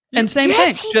Thanksgiving. And same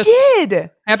thing. He did.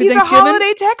 Happy He's Thanksgiving. A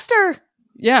holiday texter.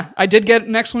 Yeah, I did get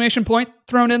an exclamation point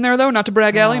thrown in there though, not to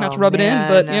brag Allie, not to rub it in,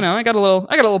 but I got a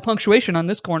little punctuation on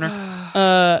this corner.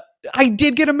 I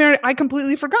did get I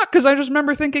completely forgot because I just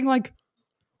remember thinking like,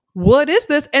 what is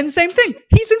this? And same thing,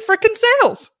 he's in frickin'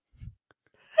 sales.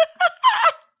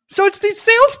 So it's these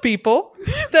salespeople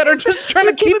that are just trying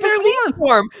to keep their leads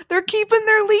warm. They're keeping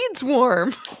their leads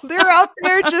warm. They're out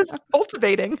there just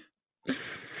cultivating.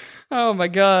 Oh my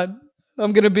God.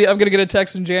 I'm gonna get a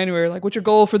text in January like, what's your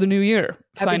goal for the new year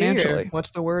financially? New year.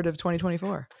 What's the word of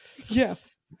 2024? Yeah.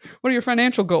 What are your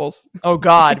financial goals? Oh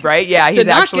God, right? Yeah, he's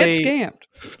not get scammed.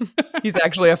 He's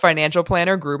actually a financial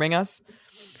planner grooming us.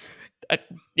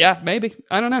 Yeah, maybe.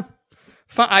 I don't know.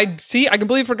 I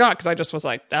completely forgot because I just was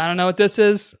like, I don't know what this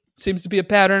is. Seems to be a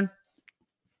pattern.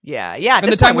 Yeah. And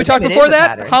the time we talked before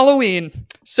that, Halloween.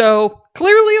 So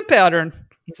clearly a pattern.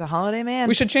 He's a holiday man.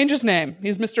 We should change his name.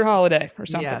 He's Mr. Holiday or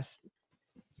something. Yes.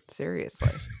 Seriously.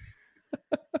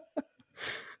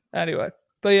 Anyway,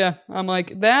 but yeah, I'm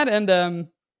like that. And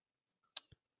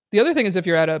the other thing is if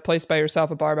you're at a place by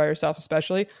yourself, a bar by yourself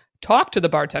especially, talk to the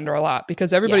bartender a lot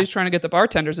because everybody's trying to get the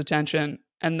bartender's attention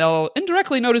and they'll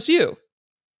indirectly notice you.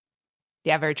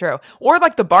 Yeah, very true. Or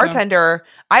like the bartender,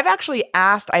 I've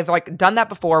like done that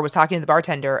before, was talking to the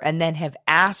bartender and then have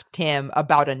asked him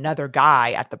about another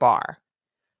guy at the bar.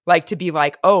 Like to be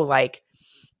like, oh, like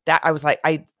that. I was like,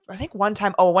 I think one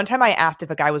time I asked if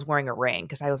a guy was wearing a ring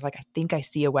because I was like, I think I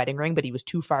see a wedding ring, but he was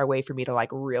too far away for me to like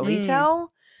really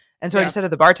tell. And so I just said to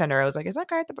the bartender, I was like, is that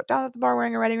guy down at the bar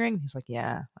wearing a wedding ring? He's like,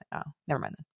 yeah. I'm like, oh, never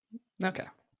mind then. Okay.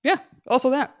 Yeah. Also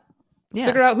that. Yeah.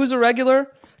 Figure out who's a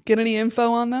regular. Get any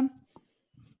info on them.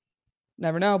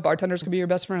 Never know. Bartenders can be your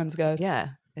best friends, guys. Yeah.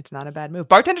 It's not a bad move.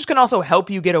 Bartenders can also help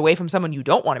you get away from someone you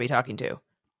don't want to be talking to.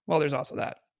 Well, there's also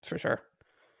that for sure.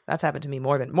 That's happened to me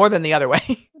more than the other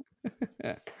way.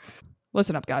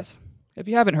 Listen up, guys. If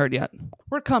you haven't heard yet,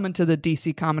 we're coming to the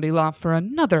DC Comedy Loft for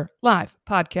another live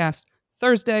podcast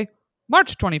Thursday,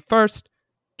 March 21st.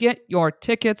 Get your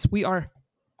tickets. We are,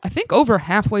 I think, over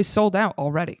halfway sold out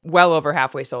already. Well over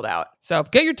halfway sold out. So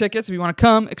get your tickets if you want to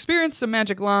come, experience some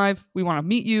magic live. We want to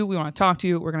meet you. We want to talk to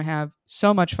you. We're going to have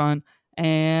so much fun.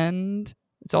 And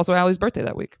it's also Allie's birthday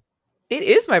that week. It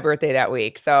is my birthday that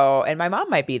week. So, and my mom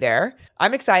might be there.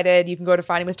 I'm excited. You can go to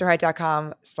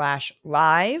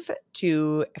findingmrheight.com/live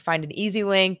to find an easy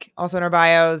link, also in our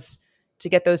bios, to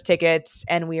get those tickets.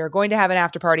 And we are going to have an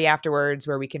after party afterwards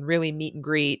where we can really meet and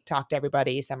greet, talk to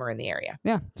everybody somewhere in the area.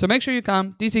 Yeah. So make sure you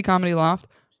come. DC Comedy Loft,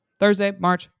 Thursday,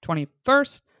 March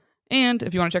 21st. And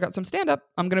if you want to check out some stand-up,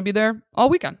 I'm going to be there all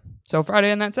weekend. So Friday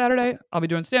and that Saturday, I'll be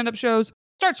doing stand-up shows.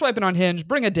 Start swiping on Hinge,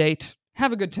 bring a date,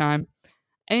 have a good time.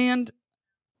 And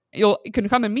you can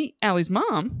come and meet Allie's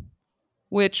mom,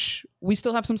 which we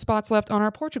still have some spots left on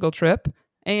our Portugal trip.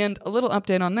 And a little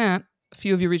update on that. A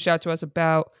few of you reached out to us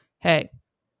about, hey,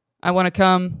 I want to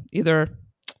come. Either,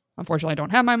 unfortunately, I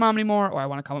don't have my mom anymore, or I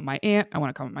want to come with my aunt. I want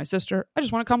to come with my sister. I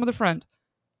just want to come with a friend.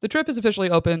 The trip is officially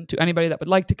open to anybody that would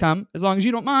like to come, as long as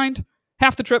you don't mind.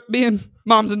 Half the trip being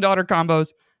moms and daughter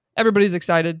combos. Everybody's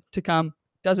excited to come.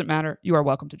 Doesn't matter. You are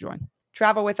welcome to join.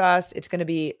 Travel with us. It's going to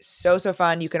be so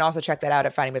fun. You can also check that out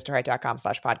at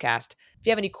findingmrheight.com/podcast. If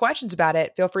you have any questions about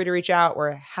it, feel free to reach out.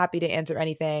 We're happy to answer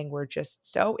anything. We're just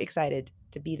so excited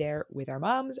to be there with our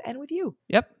moms and with you.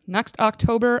 Yep. Next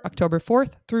October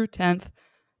 4th through 10th.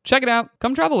 Check it out.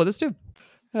 Come travel with us too.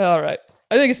 All right.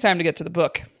 I think it's time to get to the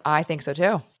book. I think so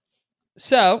too.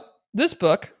 So this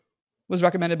book was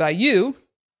recommended by you.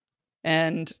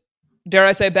 And dare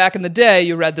I say, back in the day,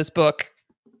 you read this book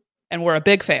and were a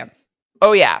big fan.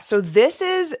 Oh yeah. So this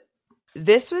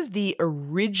was the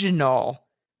original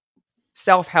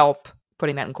self-help,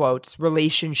 putting that in quotes,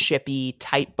 relationship-y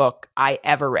type book I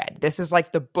ever read. This is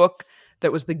like the book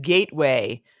that was the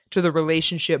gateway to the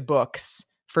relationship books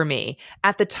for me.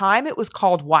 At the time, it was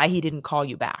called Why He Didn't Call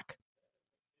You Back.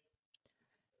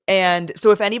 And so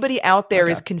if anybody out there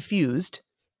is confused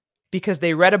because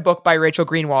they read a book by Rachel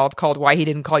Greenwald called Why He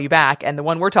Didn't Call You Back, and the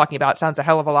one we're talking about sounds a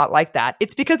hell of a lot like that,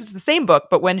 it's because it's the same book,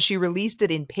 but when she released it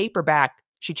in paperback,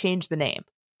 she changed the name.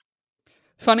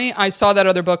 Funny, I saw that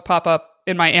other book pop up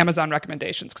in my Amazon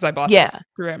recommendations because I bought this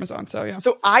through Amazon. So yeah.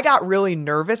 So I got really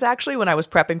nervous actually when I was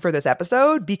prepping for this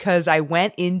episode because I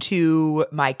went into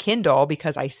my Kindle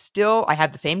because I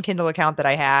had the same Kindle account that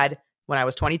I had when I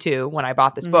was 22 when I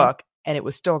bought this book, and it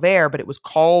was still there, but it was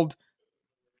called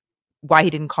Why He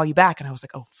Didn't Call You Back. And I was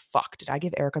like, oh fuck, did I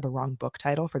give Erica the wrong book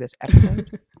title for this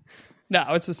episode? No,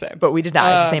 it's the same. But we did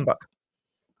not. It's the same book.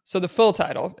 So the full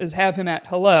title is Have Him at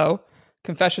Hello,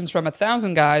 Confessions from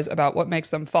 1,000 Guys About What Makes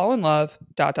Them Fall in Love, ...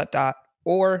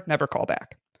 or Never Call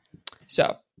Back.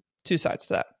 So, two sides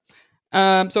to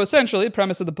that. So essentially, the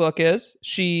premise of the book is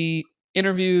she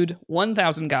interviewed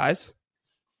 1,000 guys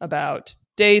about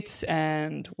dates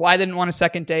and why they didn't want a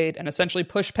second date, and essentially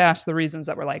pushed past the reasons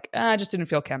that were like, I just didn't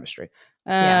feel chemistry.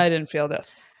 I didn't feel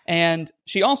this. And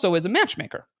she also is a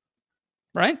matchmaker,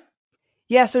 right?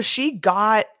 Yeah, so she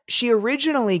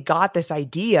originally got this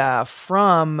idea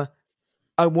from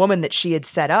a woman that she had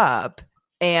set up,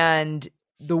 and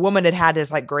the woman had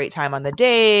this like great time on the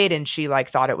date, and she like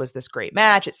thought it was this great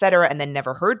match, etc., and then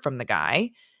never heard from the guy.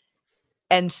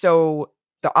 And so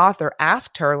the author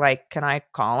asked her, like, can I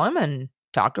call him and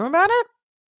talk to him about it?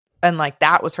 And like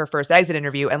that was her first exit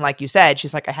interview. And like you said,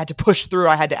 she's like, I had to push through.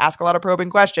 I had to ask a lot of probing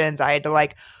questions. I had to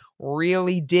like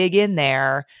really dig in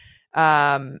there.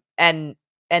 And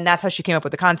that's how she came up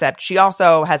with the concept. She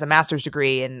also has a master's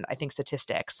degree in, I think,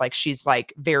 statistics. Like she's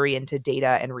like very into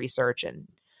data and research. And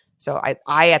so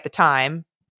I at the time,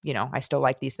 you know, I still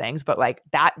like these things, but like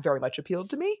that very much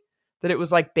appealed to me, that it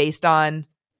was like based on,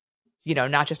 you know,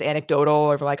 not just anecdotal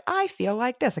or like, I feel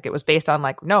like this. Like it was based on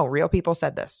like, no, real people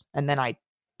said this. And then I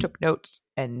took notes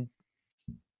and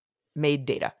made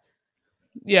data.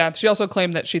 Yeah. She also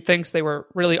claimed that she thinks they were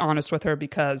really honest with her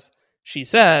because she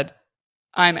said,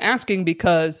 I'm asking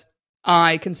because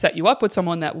I can set you up with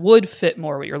someone that would fit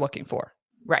more what you're looking for.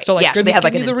 Right. So like, yeah, so they had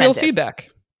like give me the real feedback.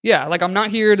 Yeah. Like I'm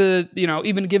not here to, you know,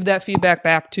 even give that feedback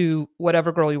back to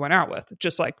whatever girl you went out with.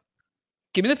 Just like,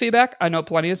 give me the feedback. I know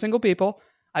plenty of single people.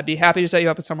 I'd be happy to set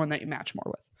you up with someone that you match more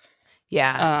with.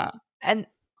 Yeah. And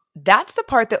that's the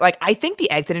part that like, I think the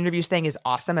exit interviews thing is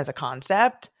awesome as a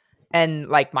concept. And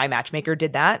like my matchmaker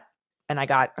did that. And I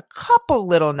got a couple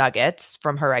little nuggets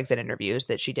from her exit interviews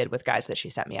that she did with guys that she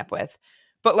set me up with.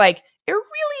 But like, it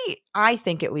really, I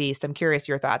think at least, I'm curious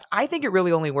your thoughts. I think it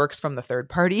really only works from the third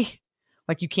party.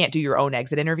 Like you can't do your own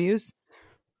exit interviews.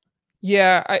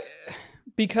 Yeah,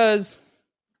 because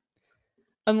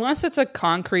unless it's a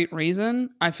concrete reason,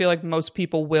 I feel like most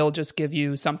people will just give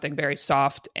you something very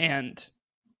soft and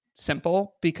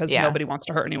simple because nobody wants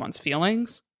to hurt anyone's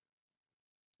feelings.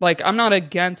 Like, I'm not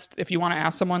against if you want to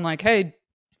ask someone like, hey,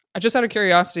 I just out of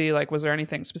curiosity, like, was there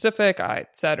anything specific I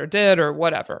said or did or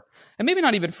whatever? And maybe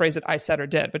not even phrase it I said or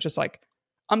did, but just like,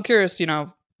 I'm curious, you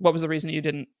know, what was the reason you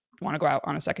didn't want to go out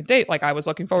on a second date. Like I was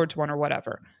looking forward to one or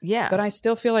whatever. Yeah. But I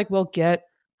still feel like we'll get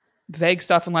vague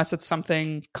stuff unless it's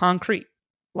something concrete.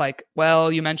 Like,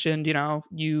 well, you mentioned,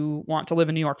 you want to live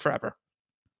in New York forever.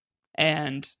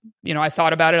 And, I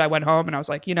thought about it. I went home and I was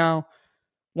like,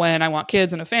 when I want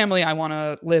kids and a family, I want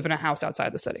to live in a house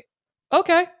outside the city.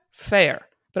 Okay, fair.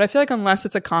 But I feel like unless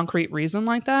it's a concrete reason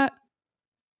like that,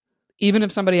 even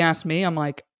if somebody asked me, I'm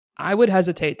like, I would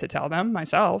hesitate to tell them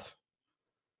myself.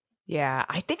 Yeah,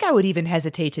 I think I would even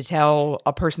hesitate to tell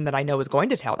a person that I know is going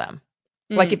to tell them.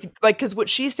 Because what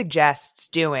she suggests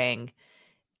doing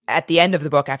at the end of the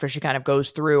book, after she kind of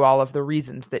goes through all of the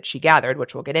reasons that she gathered,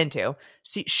 which we'll get into,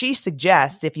 she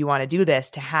suggests, if you want to do this,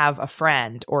 to have a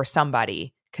friend or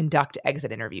somebody conduct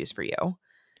exit interviews for you.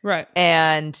 Right.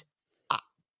 And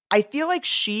I feel like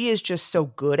she is just so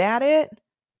good at it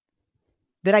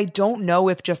that I don't know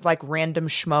if just like random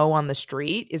schmo on the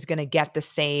street is going to get the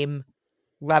same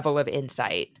level of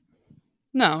insight.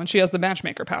 No, and she has the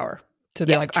matchmaker power to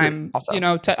be like, true. I'm, Also.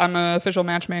 I'm an official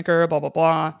matchmaker, blah, blah,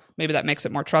 blah. Maybe that makes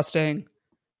it more trusting.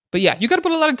 But yeah, you got to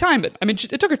put a lot of time in. I mean,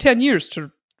 it took her 10 years to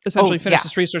essentially finish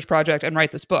this research project and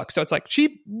write this book. So it's like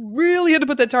she really had to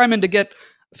put that time in to get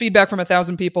feedback from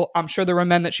 1,000 people. I'm sure there were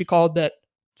men that she called that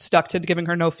stuck to giving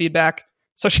her no feedback.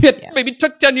 So she had maybe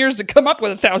took 10 years to come up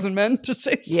with 1,000 men to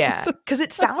say something. Yeah, because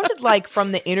it sounded like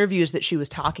from the interviews that she was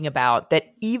talking about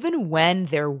that even when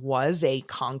there was a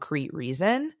concrete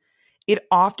reason, it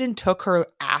often took her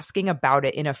asking about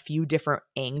it in a few different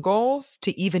angles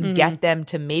to even get them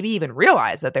to maybe even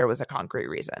realize that there was a concrete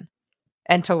reason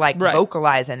and to like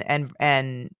vocalize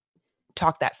and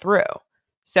talk that through.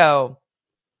 So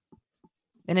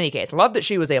in any case, love that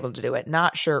she was able to do it.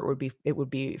 Not sure it would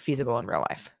be feasible in real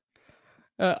life.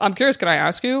 I'm curious, can I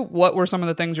ask you, what were some of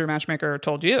the things your matchmaker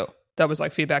told you that was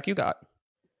like feedback you got?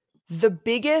 The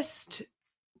biggest,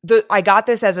 I got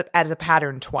this as a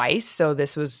pattern twice. So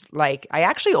this was like,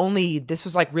 this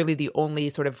was like really the only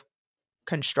sort of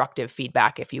constructive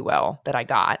feedback, if you will, that I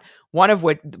got. One of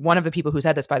the people who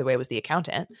said this, by the way, was the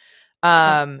accountant.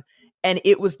 And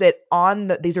it was that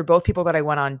these are both people that I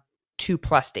went on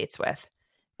 2+ dates with.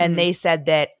 And they said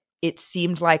that it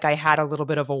seemed like I had a little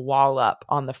bit of a wall up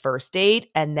on the first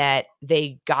date and that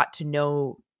they got to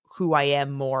know who I am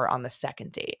more on the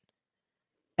second date.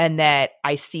 And that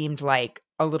I seemed like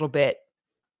a little bit,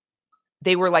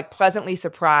 they were like pleasantly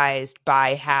surprised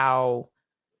by how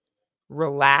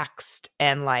relaxed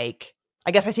and like, I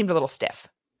guess I seemed a little stiff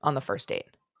on the first date.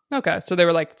 Okay. So they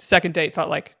were like, second date felt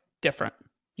like different.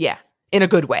 Yeah. In a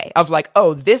good way of like,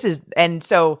 oh, this is, and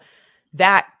so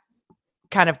that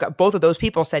kind of got, both of those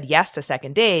people said yes to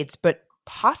second dates, but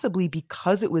possibly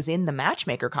because it was in the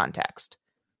matchmaker context.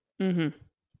 Mm-hmm.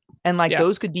 And like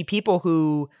those could be people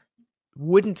who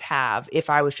wouldn't have if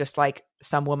I was just like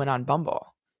some woman on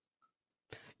Bumble.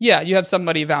 Yeah, you have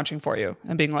somebody vouching for you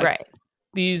and being like,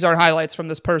 these are highlights from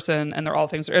this person and they're all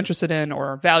things they're interested in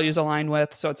or values align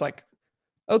with. So it's like,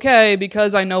 okay,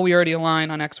 because I know we already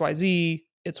align on XYZ,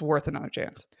 it's worth another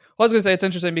chance. Well, I was going to say it's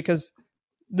interesting because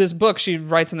this book, she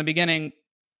writes in the beginning,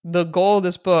 the goal of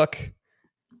this book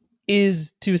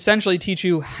is to essentially teach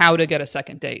you how to get a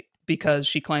second date, because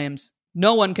she claims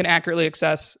no one can accurately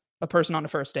assess a person on a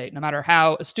first date, no matter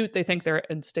how astute they think their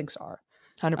instincts are.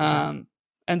 100%.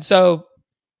 And so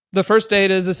the first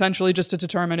date is essentially just to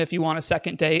determine if you want a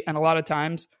second date. And a lot of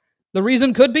times the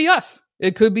reason could be us.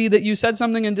 It could be that you said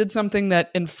something and did something that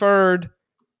inferred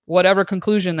whatever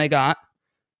conclusion they got.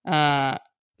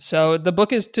 So the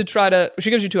book is to she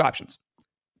gives you two options.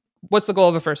 What's the goal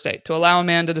of a first date? To allow a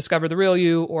man to discover the real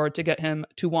you or to get him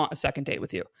to want a second date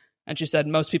with you? And she said,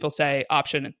 most people say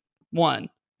option 1.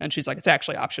 And she's like, it's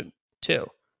actually option 2.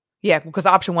 Yeah, because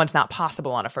option 1's not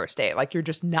possible on a first date. Like you're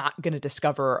just not going to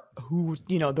discover who,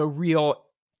 the real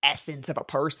essence of a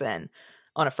person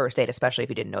on a first date, especially if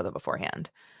you didn't know them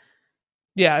beforehand.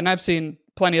 Yeah. And I've seen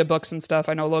plenty of books and stuff.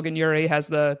 I know Logan Ury has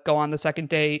the go on the second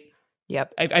date.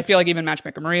 Yep. I feel like even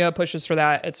Matchmaker Maria pushes for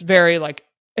that. It's very like,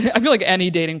 I feel like any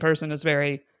dating person is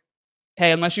very,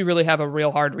 hey, unless you really have a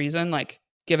real hard reason, like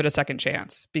give it a second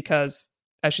chance. Because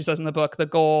as she says in the book, the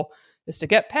goal is to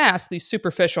get past the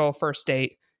superficial first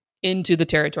date into the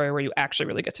territory where you actually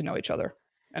really get to know each other.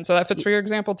 And so that fits for your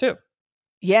example too.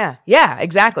 Yeah,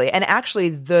 exactly. And actually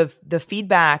the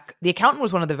feedback, the accountant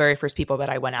was one of the very first people that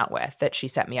I went out with that she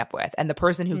set me up with. And the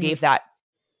person who gave that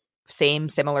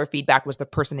similar feedback was the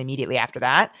person immediately after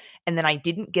that. And then I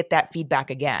didn't get that feedback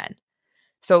again.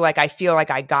 So like, I feel like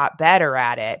I got better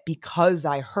at it because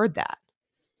I heard that.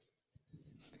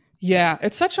 Yeah,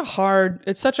 it's such a hard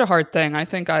thing. I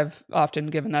think I've often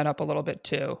given that up a little bit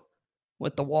too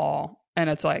with the wall. And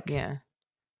it's like,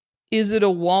 is it a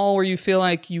wall where you feel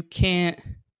like you can't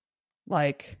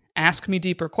like ask me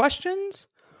deeper questions,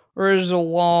 or is it a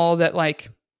wall that like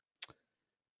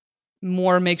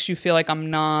more makes you feel like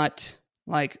I'm not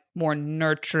like more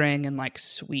nurturing and like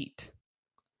sweet?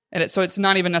 And so it's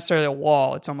not even necessarily a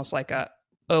wall. It's almost like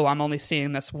I'm only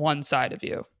seeing this one side of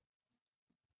you.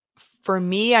 For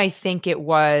me, I think it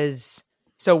was,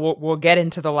 so we'll get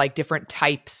into the like different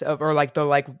types of, or like the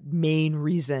like main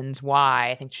reasons why.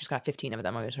 I think she's got 15 of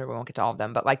them. I'm sure we won't get to all of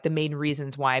them, but like the main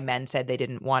reasons why men said they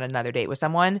didn't want another date with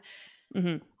someone.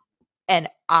 Mm-hmm. And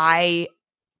I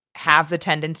have the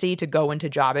tendency to go into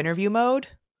job interview mode.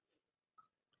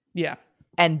 Yeah.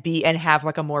 And have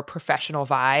like a more professional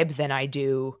vibe than I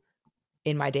do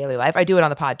in my daily life. I do it on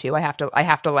the pod too. I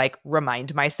have to like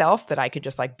remind myself that I could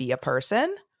just like be a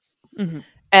person. Mm-hmm.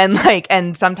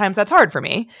 And sometimes that's hard for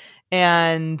me.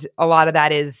 And a lot of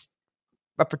that is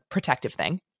a protective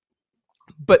thing.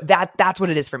 But that's what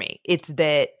it is for me. It's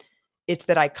that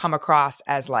I come across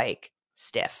as like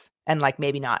stiff and like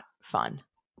maybe not fun.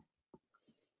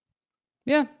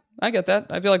 Yeah, I get that.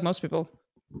 I feel like most people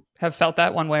have felt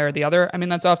that one way or the other. I mean,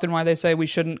 that's often why they say we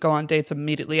shouldn't go on dates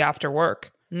immediately after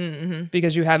work,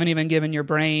 because you haven't even given your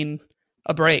brain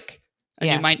a break, and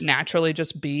you might naturally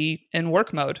just be in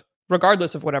work mode,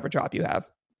 regardless of whatever job you have.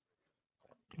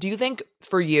 Do you think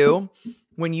for you,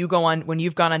 when you've gone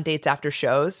on dates after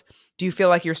shows, do you feel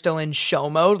like you're still in show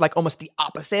mode, like almost the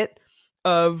opposite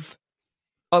of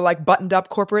a like buttoned up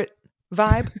corporate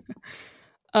vibe?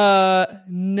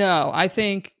 No, I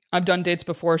think I've done dates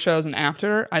before shows and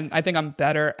after. I think I'm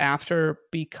better after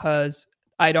because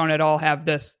I don't at all have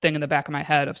this thing in the back of my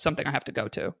head of something I have to go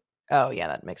to. Oh, yeah,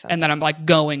 that makes sense. And then I'm like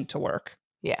going to work.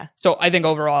 Yeah. So I think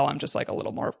overall I'm just like a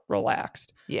little more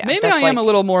relaxed. Yeah. Maybe I am a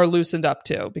little more loosened up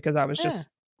too, because I was just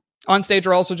on stage,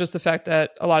 or also just the fact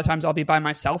that a lot of times I'll be by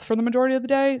myself for the majority of the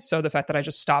day. So the fact that I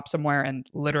just stop somewhere and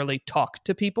literally talk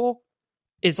to people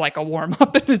is like a warm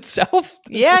up in itself.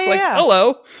 It's just like,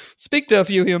 hello, speak to a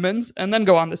few humans and then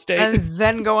go on the date. And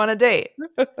then go on a date.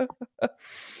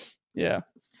 Yeah.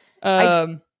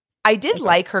 I did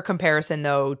like her comparison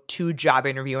though to job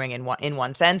interviewing in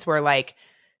one sense, where like,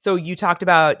 so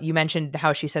you mentioned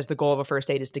how she says the goal of a first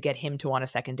date is to get him to want a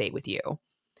second date with you.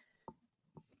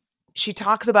 She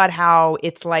talks about how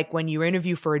it's like when you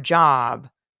interview for a job,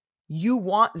 you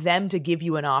want them to give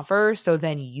you an offer, so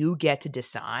then you get to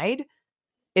decide.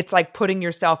 It's like putting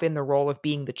yourself in the role of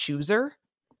being the chooser.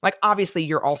 Like, obviously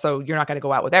you're not going to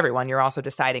go out with everyone. You're also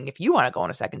deciding if you want to go on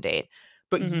a second date,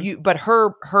 but but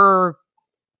her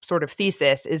sort of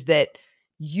thesis is that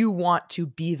you want to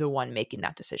be the one making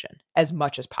that decision as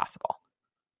much as possible.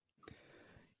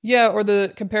 Yeah. Or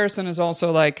the comparison is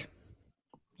also like,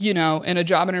 in a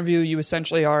job interview, you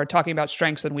essentially are talking about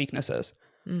strengths and weaknesses,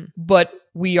 but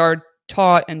we are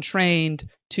taught and trained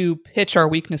to pitch our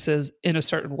weaknesses in a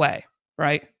certain way.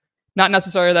 Right? Not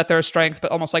necessarily that they're a strength,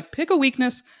 but almost like pick a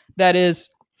weakness that is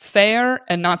fair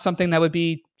and not something that would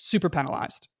be super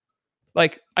penalized.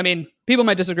 Like, I mean, people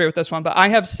might disagree with this one, but I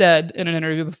have said in an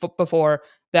interview before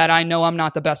that I know I'm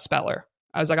not the best speller.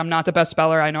 I was like, I'm not the best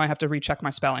speller. I know I have to recheck my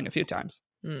spelling a few times.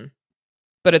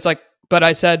 But it's like, but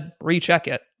I said recheck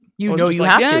it. You know you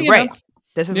have to, right?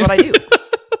 This is what I do.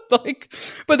 Like,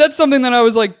 but that's something that I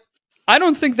was like, I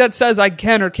don't think that says I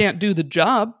can or can't do the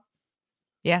job.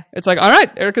 Yeah. It's like, all right,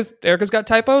 Erica's got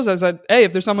typos. I said, hey,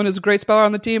 if there's someone who's a great speller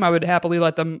on the team, I would happily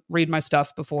let them read my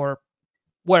stuff before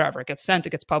wherever it gets sent,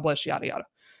 it gets published, yada, yada.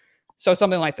 So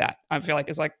something like that, I feel like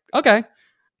is like, okay.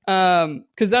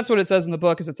 Because that's what it says in the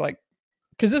book, is it's like,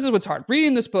 because this is what's hard.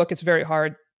 Reading this book, it's very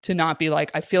hard to not be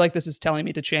like, I feel like this is telling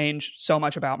me to change so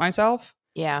much about myself.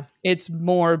 Yeah. It's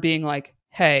more being like,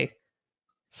 hey,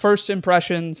 first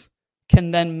impressions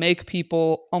can then make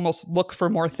people almost look for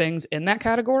more things in that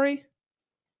category.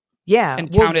 Yeah.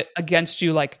 And count it against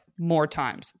you like more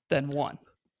times than one.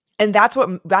 And that's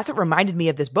what reminded me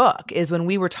of this book, is when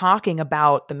we were talking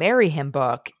about the Marry Him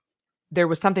book, there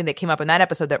was something that came up in that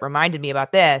episode that reminded me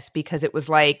about this, because it was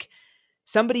like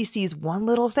somebody sees one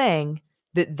little thing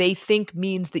that they think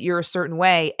means that you're a certain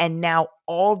way, and now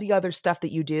all the other stuff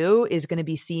that you do is going to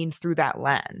be seen through that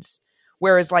lens.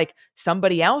 Whereas like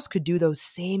somebody else could do those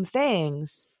same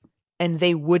things and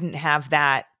they wouldn't have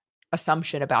that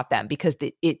assumption about them because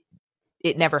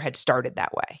it never had started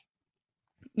that way.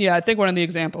 Yeah, I think one of the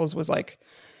examples was like,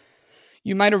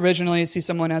 you might originally see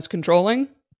someone as controlling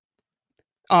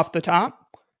off the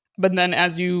top, but then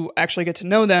as you actually get to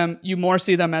know them, you more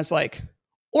see them as like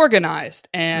organized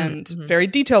and very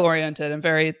detail oriented and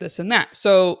very this and that.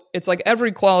 So it's like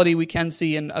every quality we can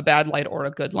see in a bad light or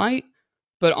a good light,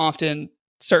 but often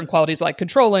certain qualities like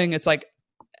controlling, it's like,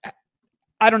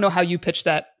 I don't know how you pitch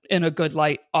that in a good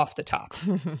light off the top.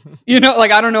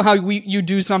 Like, I don't know how you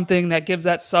do something that gives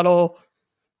that subtle,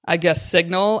 I guess,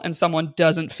 signal, and someone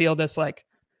doesn't feel this like,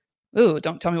 ooh,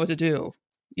 don't tell me what to do,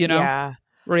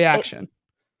 reaction.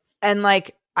 And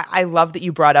like, I love that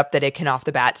you brought up that it can off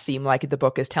the bat seem like the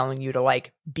book is telling you to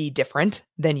like be different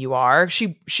than you are.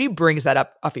 She brings that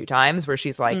up a few times where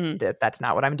she's like, that's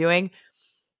not what I'm doing.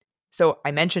 So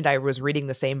I mentioned I was reading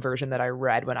the same version that I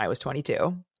read when I was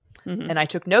 22. And I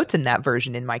took notes in that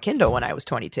version in my Kindle when I was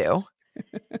 22.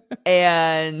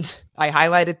 And I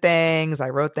highlighted things, I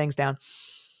wrote things down.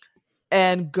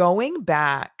 And going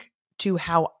back to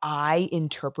how I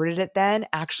interpreted it then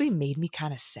actually made me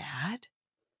kind of sad.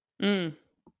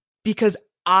 Because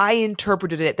I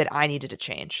interpreted it that I needed to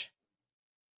change.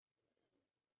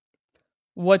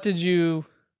 What did you,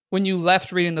 when you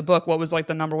left reading the book, what was like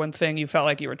the number one thing you felt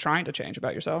like you were trying to change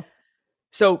about yourself?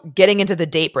 So getting into the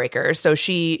date breakers. So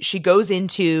she goes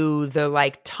into the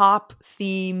like top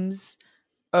themes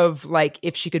of like,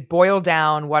 if she could boil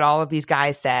down what all of these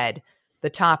guys said, the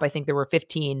top, I think there were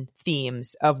 15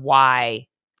 themes of why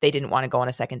they didn't want to go on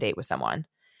a second date with someone.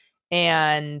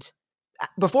 And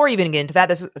before I even get into that,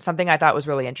 this is something I thought was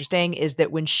really interesting, is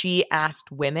that when she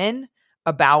asked women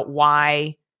about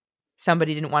why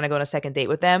somebody didn't want to go on a second date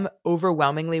with them,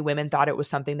 overwhelmingly women thought it was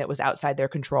something that was outside their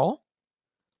control.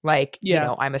 Like,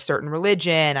 I'm a certain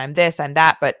religion, I'm this, I'm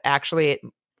that, but actually it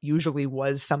usually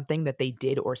was something that they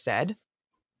did or said.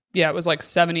 Yeah, it was like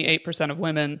 78% of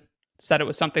women said it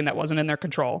was something that wasn't in their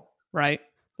control, right?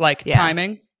 Like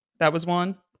timing, that was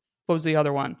one. What was the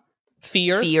other one?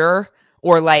 Fear.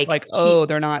 Or like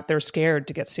they're scared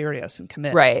to get serious and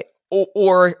commit. Right.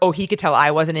 Or he could tell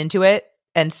I wasn't into it,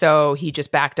 and so he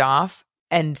just backed off.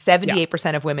 And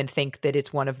 78% of women think that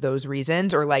it's one of those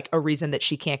reasons, or like a reason that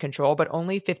she can't control, but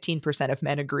only 15% of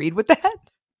men agreed with that.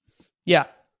 Yeah.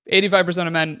 85%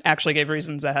 of men actually gave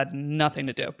reasons that had nothing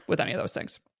to do with any of those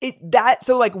things.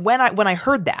 So like when I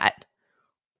heard that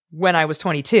when I was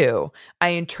 22, I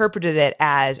interpreted it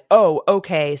as, oh,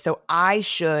 okay, so I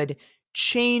should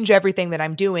change everything that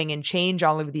I'm doing and change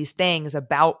all of these things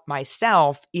about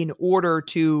myself in order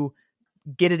to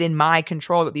get it in my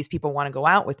control that these people want to go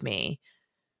out with me.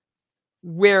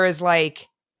 Whereas like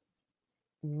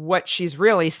what she's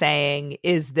really saying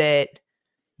is that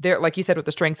there, like you said, with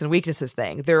the strengths and weaknesses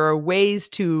thing, there are ways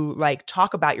to like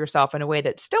talk about yourself in a way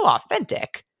that's still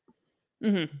authentic,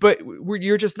 but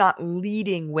you're just not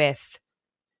leading with,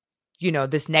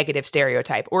 this negative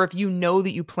stereotype. Or if you know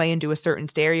that you play into a certain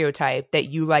stereotype, that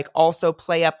you like also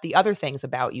play up the other ththings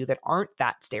about you that aren't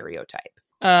that stereotype.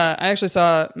 I actually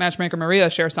saw Matchmaker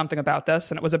Maria share something about this,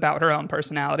 and it was about her own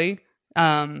personality.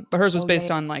 But hers was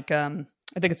based on like, I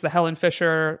think it's the Helen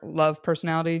Fisher love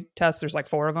personality test. There's like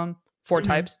 4 of them, 4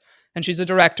 types. And she's a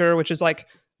director, which is like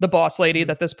the boss lady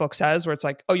that this book says, where it's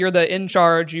like, oh, you're the in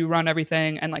charge, you run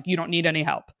everything, and like, you don't need any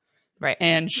help. Right.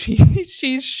 And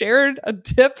she shared a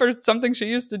tip or something she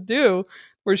used to do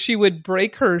where she would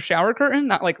break her shower curtain,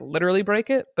 not like literally break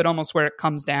it, but almost where it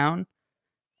comes down.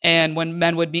 And when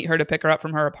men would meet her to pick her up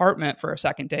from her apartment for a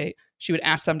second date, she would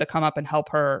ask them to come up and help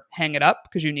her hang it up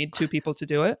because you need 2 people to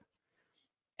do it.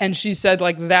 And she said,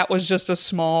 like, that was just a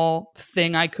small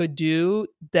thing I could do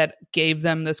that gave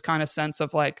them this kind of sense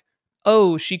of like,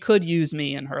 oh, she could use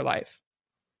me in her life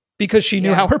because she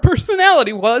knew how her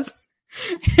personality was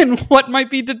and what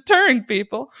might be deterring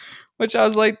people, which I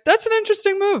was like, that's an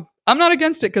interesting move. I'm not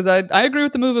against it because I agree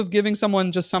with the move of giving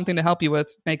someone just something to help you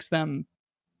with makes them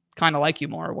kind of like you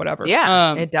more or whatever.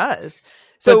 Yeah, it does.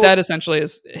 So that essentially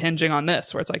is hinging on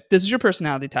this, where it's like, this is your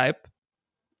personality type.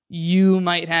 You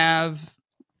might have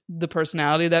the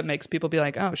personality that makes people be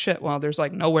like, oh shit, well, there's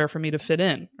like nowhere for me to fit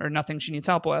in or nothing she needs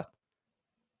help with.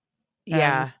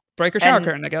 Yeah. Break her shower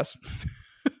curtain, I guess.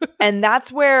 And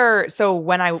that's where, so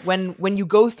when you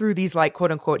go through these like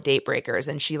quote unquote date breakers,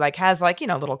 and she like has like,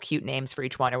 little cute names for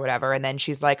each one or whatever. And then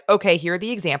she's like, okay, here are the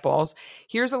examples.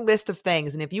 Here's a list of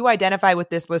things. And if you identify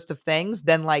with this list of things,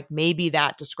 then like maybe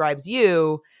that describes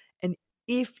you. And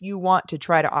if you want to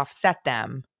try to offset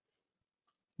them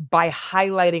by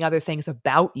highlighting other things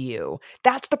about you,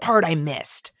 that's the part I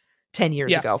missed 10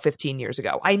 years ago, 15 years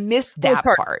ago. I missed that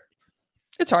part.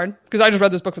 It's hard because I just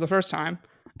read this book for the first time.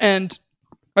 And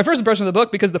my first impression of the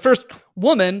book, because the first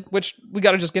woman, which we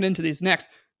got to just get into these next,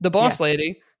 the boss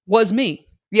lady, was me.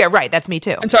 Yeah, right. That's me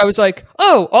too. And so I was like,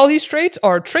 oh, all these traits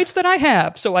are traits that I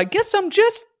have. So I guess I'm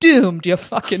just doomed, you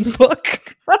fucking book.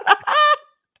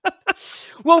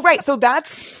 Well, right. So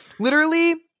that's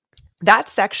literally, that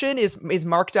section is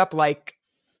marked up like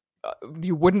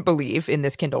you wouldn't believe in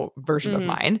this Kindle version of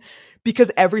mine,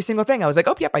 because every single thing I was like,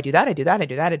 oh, yep, I do that. I do that. I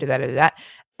do that. I do that. I do that.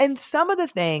 And some of the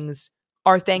things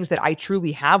are things that I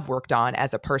truly have worked on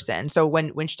as a person. So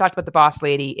when she talked about the boss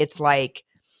lady, it's like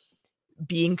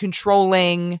being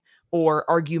controlling or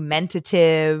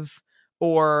argumentative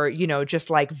or, you know,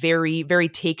 just like very, very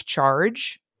take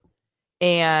charge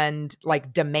and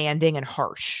like demanding and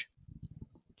harsh.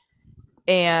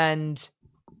 And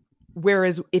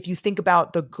whereas if you think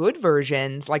about the good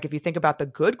versions, like if you think about the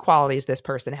good qualities this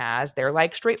person has, they're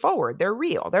like straightforward, they're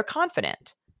real, they're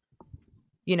confident.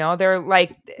 You know, they're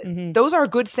like, those are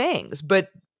good things. But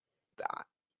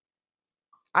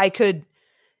I could,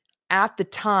 at the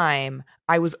time,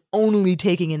 I was only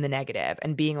taking in the negative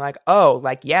and being like, oh,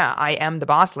 like, yeah, I am the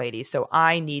boss lady, so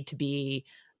I need to be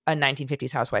a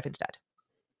 1950s housewife instead.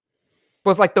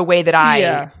 Was like the way that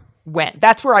I went.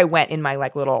 That's where I went in my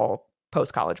like little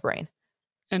post-college brain.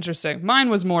 Interesting. Mine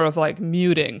was more of like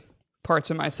muting parts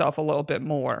of myself a little bit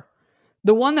more.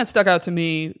 The one that stuck out to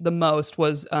me the most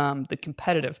was the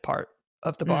competitive part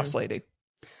of the boss lady.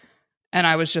 And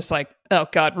I was just like, oh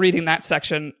God, reading that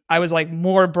section, I was like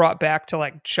more brought back to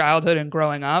like childhood and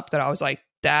growing up, that I was like,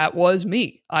 that was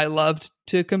me. I loved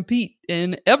to compete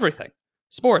in everything.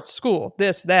 Sports, school,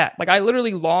 this, that. Like I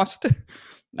literally lost,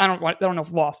 I don't know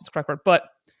if lost is the correct word, but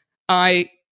I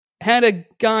had a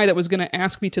guy that was going to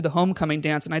ask me to the homecoming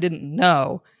dance and I didn't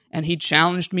know. And he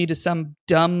challenged me to some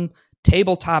dumb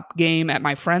tabletop game at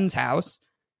my friend's house.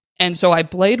 And so I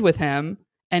played with him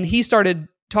and he started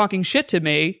talking shit to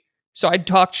me. So I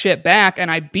talked shit back and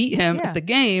I beat him at the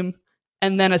game.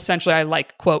 And then essentially I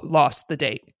like, quote, lost the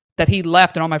date. That he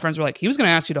left and all my friends were like, he was going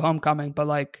to ask you to homecoming, but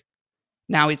like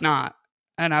now he's not.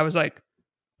 And I was like,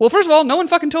 well, first of all, no one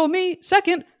fucking told me.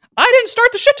 Second, I didn't start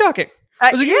the shit talking.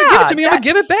 I was like, you give it to me, I'm going to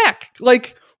give it back.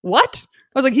 Like, what?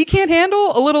 I was like, he can't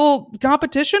handle a little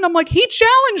competition? I'm like, he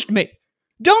challenged me.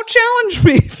 Don't challenge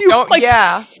me if you don't. Like,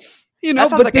 you know,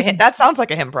 that sounds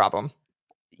like a him problem.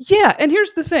 Yeah, and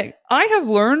here's the thing. I have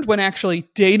learned when actually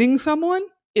dating someone,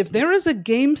 if there is a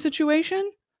game situation,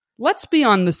 let's be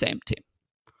on the same team.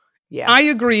 Yeah. I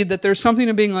agree that there's something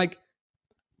to being like,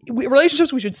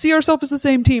 relationships, we should see ourselves as the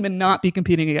same team and not be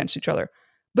competing against each other.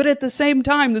 But at the same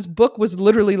time, this book was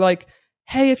literally like,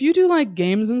 hey, if you do like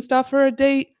games and stuff for a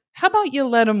date, how about you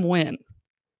let them win?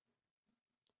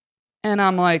 And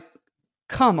I'm like,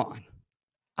 come on.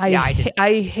 I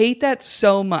hate that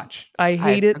so much. I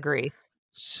agree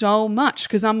so much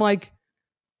because I'm like,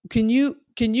 can you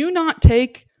not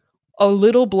take a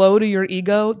little blow to your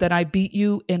ego that I beat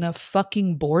you in a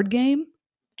fucking board game?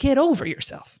 Get over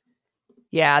yourself.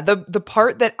 Yeah, the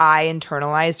part that I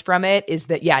internalized from it is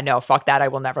that, yeah, no, fuck that. I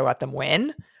will never let them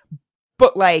win.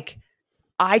 But like,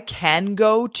 I can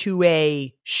go to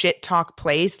a shit talk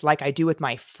place like I do with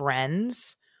my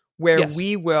friends where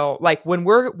we will, like, when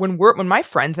my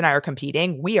friends and I are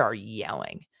competing, we are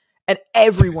yelling and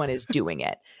everyone is doing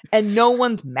it and no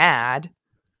one's mad.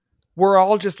 We're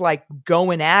all just like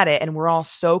going at it and we're all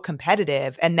so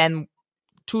competitive. And then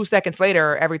 2 seconds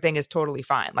later, everything is totally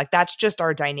fine. Like that's just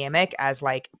our dynamic as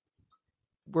like,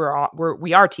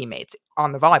 we are teammates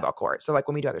on the volleyball court. So like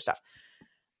when we do other stuff,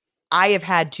 I have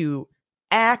had to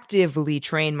actively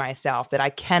train myself that I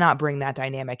cannot bring that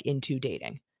dynamic into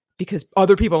dating because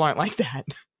other people aren't like that.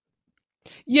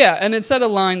 Yeah. And it said a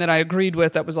line that I agreed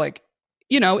with that was like,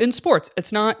 you know, in sports,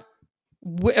 it's not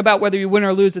about whether you win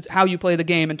or lose. It's how you play the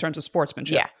game in terms of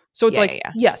sportsmanship. Yeah. So it's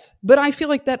yes, but I feel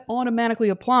like that automatically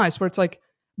applies where it's like,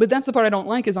 but that's the part I don't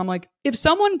like is I'm like, if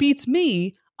someone beats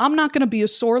me, I'm not going to be a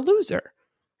sore loser.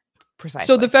 Precisely.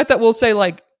 So the fact that we'll say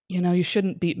like, you know, you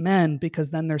shouldn't beat men because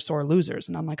then they're sore losers.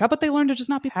 And I'm like, how about they learn to just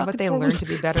not be how about they sore learn losers?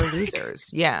 to be better losers?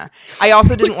 Yeah. I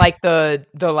also didn't like the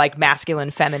like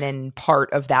masculine feminine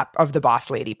part of the boss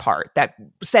lady part that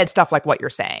said stuff like what you're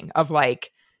saying of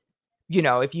like, you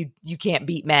know, if you can't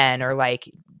beat men or like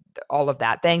all of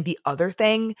that thing. The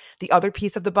other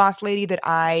piece of the boss lady that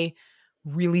I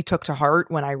really took to heart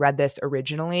when I read this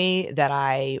originally that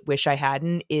I wish I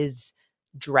hadn't is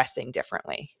dressing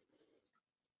differently.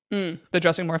 The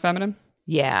dressing more feminine?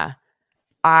 Yeah.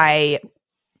 I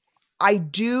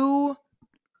do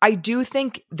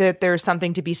think that there's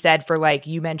something to be said for like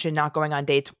you mentioned not going on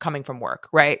dates coming from work,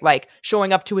 right? Like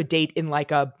showing up to a date in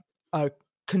like a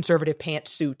conservative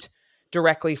pantsuit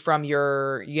directly from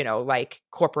your, you know, like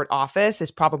corporate office is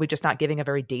probably just not giving a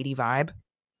very datey vibe.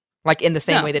 Like in the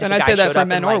same way that if and a I'd guy say that showed for up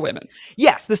men or women.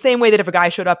 Yes, the same way that if a guy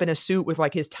showed up in a suit with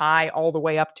like his tie all the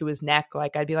way up to his neck,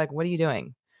 like I'd be like, what are you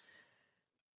doing?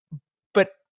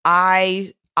 But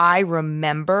I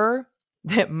remember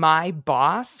that my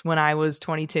boss when I was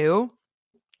 22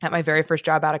 at my very first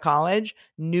job out of college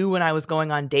knew when I was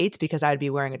going on dates because I'd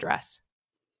be wearing a dress.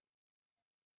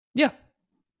 Yeah.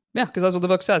 Yeah, because that's what the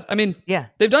book says. I mean, yeah,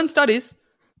 they've done studies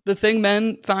the thing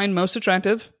men find most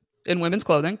attractive in women's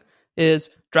clothing is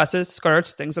dresses,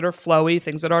 skirts, things that are flowy,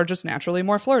 things that are just naturally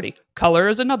more flirty. Color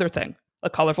is another thing, a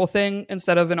colorful thing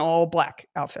instead of an all black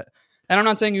outfit. And I'm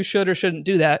not saying you should or shouldn't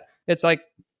do that. It's like,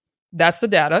 that's the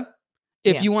data.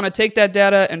 If you want to take that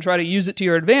data and try to use it to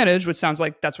your advantage, which sounds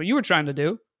like that's what you were trying to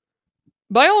do,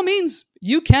 by all means,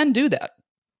 you can do that.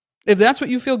 If that's what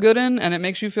you feel good in and it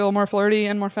makes you feel more flirty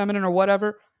and more feminine or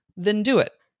whatever, then do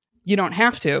it. You don't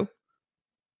have to,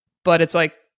 but it's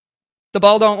like, the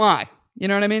ball don't lie. You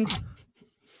know what I mean?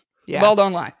 Yeah. The ball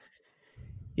don't lie.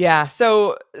 Yeah.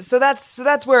 So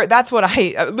that's what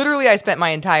I spent my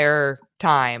entire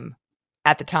time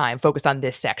at the time focused on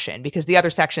this section, because the other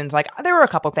sections, like, there were a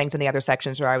couple things in the other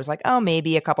sections where I was like, oh,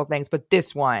 maybe a couple things, but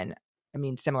this one, I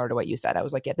mean, similar to what you said, I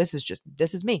was like, yeah, this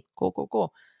is me.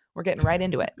 Cool. We're getting right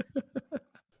into it.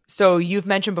 So you've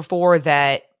mentioned before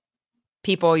that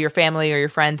people, your family or your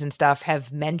friends and stuff,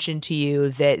 have mentioned to you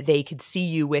that they could see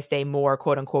you with a more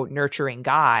quote unquote nurturing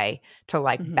guy to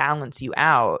like balance you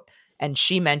out. And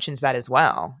she mentions that as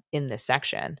well in this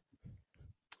section.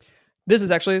 This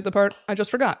is actually the part I just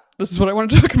forgot. This is what I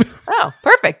wanted to talk about. Oh,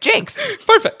 perfect. Jinx.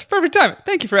 Perfect timing.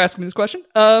 Thank you for asking me this question.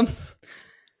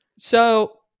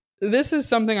 So this is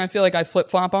something I feel like I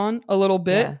flip-flop on a little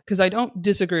bit, because I don't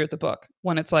disagree with the book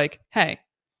when it's like, hey,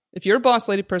 if you're a boss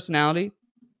lady personality,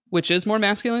 which is more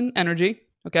masculine energy,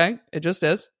 okay, it just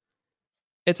is.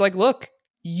 It's like, look,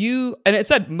 and it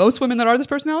said most women that are this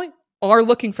personality are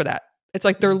looking for that. It's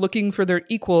like they're looking for their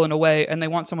equal in a way, and they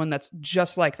want someone that's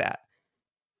just like that.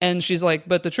 And she's like,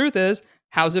 but the truth is,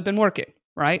 how's it been working,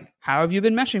 right? How have you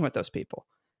been meshing with those people?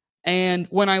 And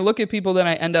when I look at people that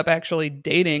I end up actually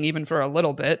dating, even for a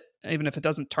little bit, even if it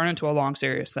doesn't turn into a long,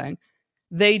 serious thing,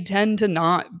 they tend to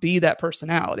not be that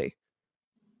personality.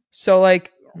 So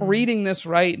like reading this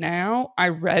right now, I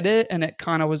read it and it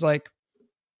kind of was like,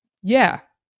 yeah,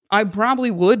 I probably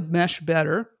would mesh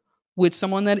better with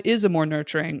someone that is a more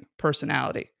nurturing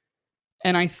personality.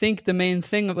 And I think the main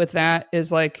thing with that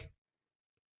is like,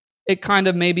 it kind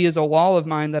of maybe is a wall of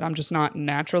mine that I'm just not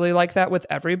naturally like that with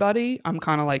everybody. I'm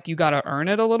kind of like, you got to earn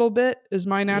it a little bit is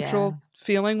my natural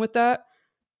feeling with that.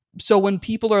 So when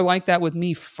people are like that with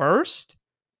me first,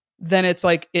 then it's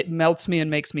like, it melts me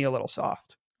and makes me a little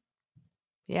soft.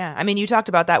 Yeah. I mean, you talked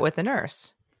about that with the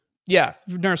nurse. Yeah.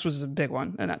 Nurse was a big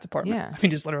one in that department. Yeah. I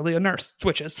mean, he's literally a nurse,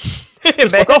 switches.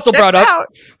 This book also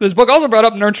brought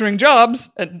up nurturing jobs,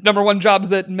 and number one jobs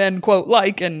that men quote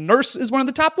like, and nurse is one of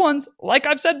the top ones, like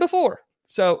I've said before.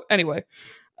 So anyway,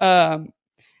 I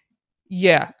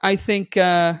think,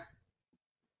 it's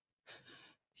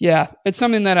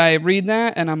something that I read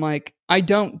that and I'm like, I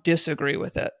don't disagree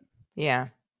with it. Yeah.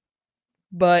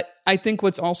 But I think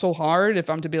what's also hard, if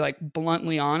I'm to be like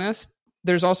bluntly honest,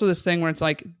 there's also this thing where it's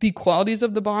like the qualities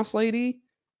of the boss lady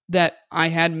that I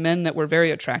had men that were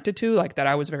very attracted to, like that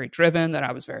I was very driven, that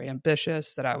I was very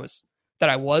ambitious, that I was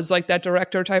like that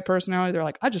director type personality. They're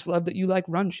like, I just love that you like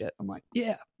run shit. I'm like,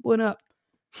 yeah, what up?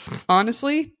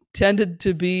 Honestly, tended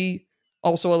to be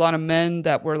also a lot of men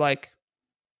that were like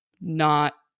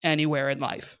not anywhere in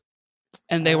life.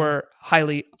 And they were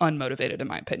highly unmotivated, in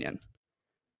my opinion.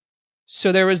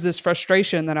 So there was this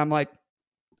frustration that I'm like,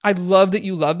 I love that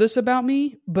you love this about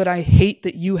me, but I hate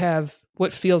that you have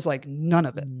what feels like none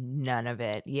of it. None of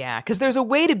it. Yeah. Because there's a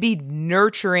way to be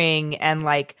nurturing and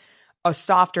like a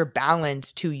softer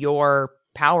balance to your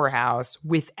powerhouse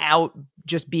without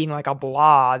just being like a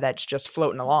blah that's just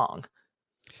floating along.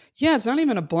 Yeah, it's not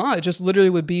even a blah. It just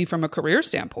literally would be from a career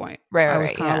standpoint. Right. I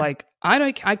was kind of like,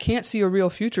 I can't see a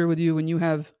real future with you when you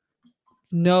have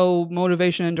no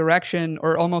motivation and direction,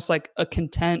 or almost like a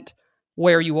content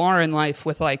where you are in life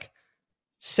with like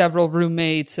several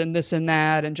roommates and this and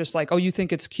that, and just like, oh, you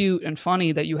think it's cute and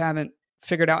funny that you haven't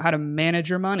figured out how to manage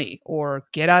your money or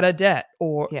get out of debt,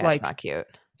 or like, it's not cute.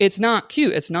 It's not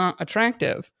cute. It's not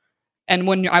attractive. And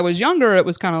when I was younger, it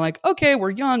was kind of like, okay,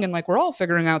 we're young and like we're all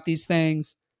figuring out these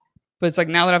things. But it's like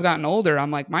now that I've gotten older,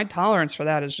 I'm like, my tolerance for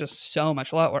that is just so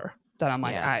much lower that I'm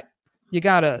like, you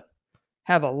gotta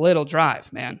have a little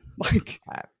drive, man. Like,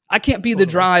 I can't be the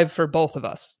drive for both of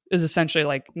us is essentially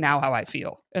like now how I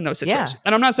feel in those situations.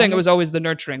 And I'm not saying it was always the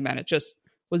nurturing men. It just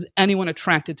was anyone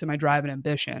attracted to my drive and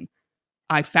ambition.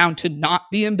 I found to not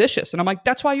be ambitious. And I'm like,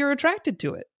 that's why you're attracted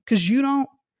to it. Because you don't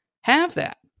have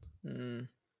that. That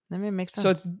makes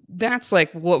sense. So that's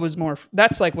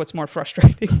what's more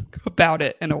frustrating about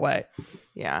it in a way.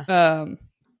 Yeah.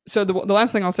 So the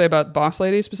last thing I'll say about Boss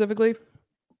Lady specifically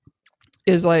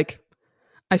is like,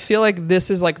 I feel like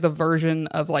this is like the version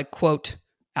of like, quote,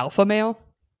 alpha male.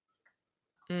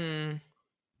 And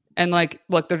like,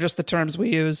 look, they're just the terms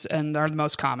we use and are the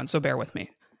most common, so bear with me.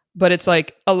 But it's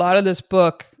like a lot of this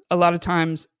book, a lot of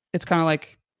times it's kind of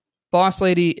like boss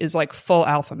lady is like full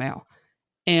alpha male.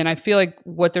 And I feel like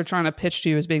what they're trying to pitch to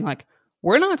you is being like,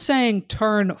 we're not saying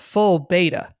turn full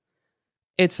beta.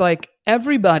 It's like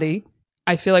everybody,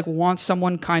 I feel like, wants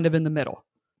someone kind of in the middle.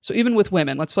 So even with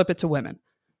women, let's flip it to women.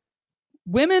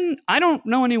 Women, I don't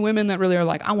know any women that really are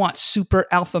like, I want super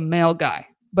alpha male guy.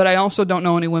 But I also don't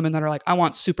know any women that are like, I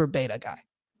want super beta guy.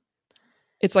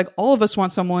 It's like all of us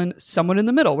want someone in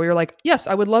the middle where you're like, yes,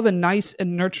 I would love a nice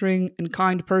and nurturing and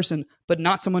kind person, but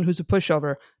not someone who's a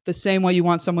pushover. The same way you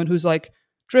want someone who's like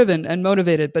driven and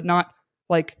motivated, but not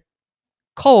like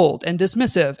cold and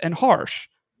dismissive and harsh,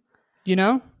 you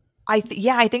know? I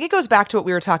think it goes back to what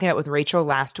we were talking about with Rachel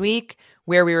last week,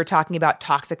 where we were talking about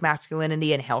toxic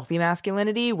masculinity and healthy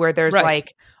masculinity, where there's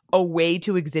like a way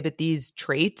to exhibit these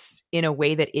traits in a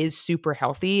way that is super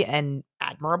healthy and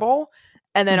admirable,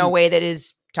 and then a way that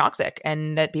is toxic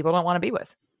and that people don't want to be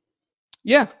with.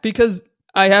 Yeah, because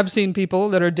I have seen people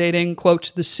that are dating,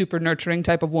 quote, the super nurturing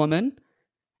type of woman.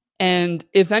 And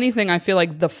if anything, I feel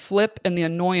like the flip and the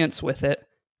annoyance with it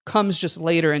comes just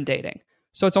later in dating.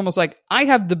 So it's almost like I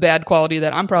have the bad quality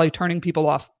that I'm probably turning people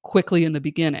off quickly in the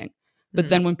beginning. But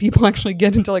then when people actually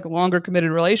get into like longer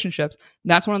committed relationships,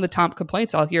 that's one of the top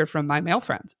complaints I'll hear from my male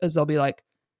friends is they'll be like,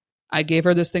 I gave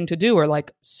her this thing to do, or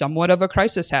like somewhat of a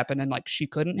crisis happened and like she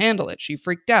couldn't handle it. She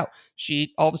freaked out.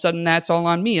 All of a sudden that's all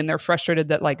on me. And they're frustrated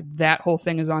that like that whole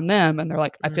thing is on them. And they're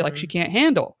like, I feel like she can't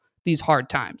handle these hard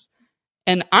times.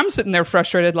 And I'm sitting there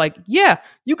frustrated, like, yeah,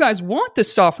 you guys want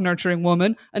this soft, nurturing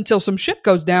woman until some shit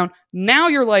goes down. Now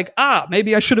you're like,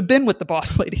 maybe I should have been with the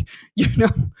boss lady. You know,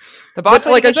 the boss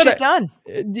lady gets shit done.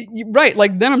 Right.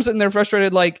 Like, then I'm sitting there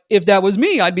frustrated, like, if that was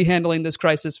me, I'd be handling this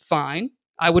crisis fine.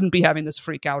 I wouldn't be having this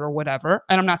freak out or whatever.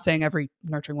 And I'm not saying every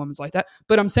nurturing woman's like that,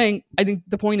 but I'm saying, I think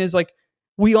the point is like,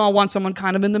 we all want someone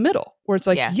kind of in the middle where it's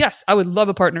like, yes, I would love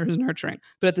a partner who's nurturing.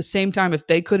 But at the same time, if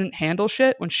they couldn't handle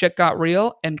shit when shit got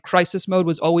real and crisis mode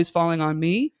was always falling on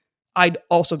me, I'd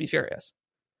also be furious.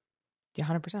 Yeah,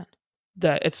 100%.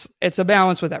 It's a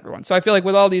balance with everyone. So I feel like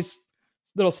with all these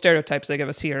little stereotypes they give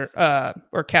us here,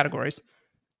 or categories,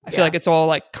 I feel like it's all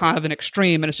like kind of an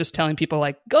extreme, and it's just telling people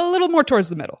like, go a little more towards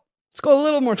the middle. Let's go a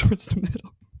little more towards the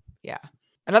middle. Yeah.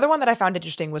 Another one that I found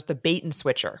interesting was the bait and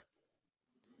switcher.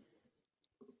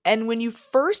 And when you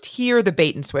first hear the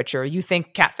bait and switcher, you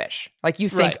think catfish. Like you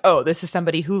think, oh, this is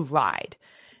somebody who lied.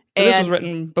 And this was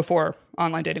written before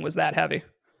online dating was that heavy.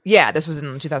 Yeah, this was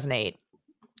in 2008.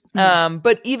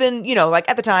 But even, you know, like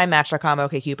at the time, Match.com,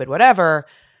 OkCupid, whatever.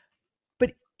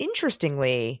 But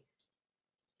interestingly,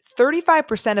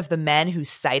 35% of the men who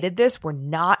cited this were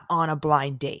not on a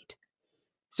blind date.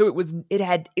 So it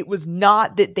was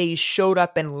not that they showed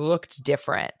up and looked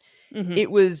different. Mm-hmm.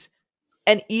 It was,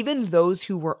 and even those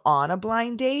who were on a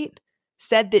blind date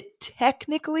said that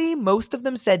technically, most of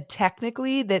them said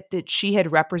technically that she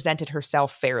had represented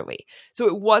herself fairly. So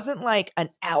it wasn't like an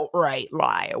outright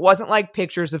lie. It wasn't like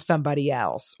pictures of somebody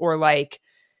else or like,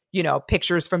 you know,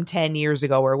 pictures from 10 years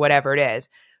ago or whatever it is.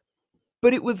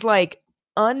 But it was like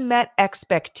unmet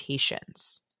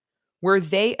expectations where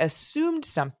they assumed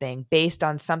something based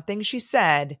on something she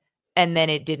said, and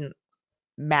then it didn't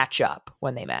match up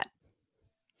when they met.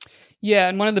 Yeah,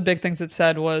 and one of the big things it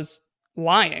said was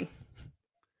lying.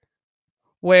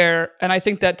 And I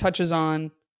think that touches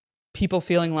on people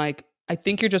feeling like, I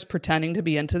think you're just pretending to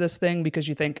be into this thing because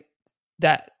you think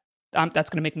that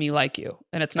that's going to make me like you.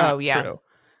 And it's not true.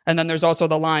 And then there's also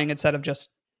the lying instead of just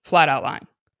flat out lying.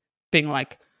 Being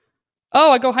like,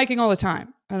 oh, I go hiking all the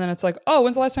time. And then it's like, oh,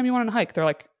 when's the last time you went on a hike? They're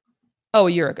like, oh,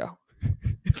 a year ago.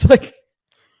 It's like,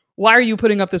 why are you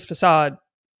putting up this facade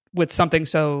with something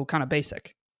so kind of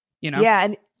basic? You know?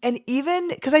 Yeah, and even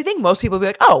because I think most people will be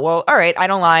like, oh, well, all right, I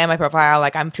don't lie on my profile,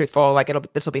 like I'm truthful, like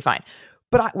this will be fine.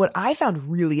 But what I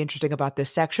found really interesting about this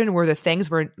section were the things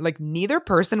where like neither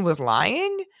person was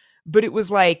lying, but it was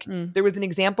like there was an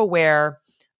example where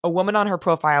a woman on her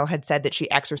profile had said that she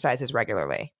exercises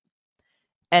regularly.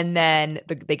 And then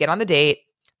they get on the date,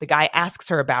 the guy asks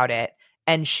her about it,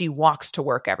 and she walks to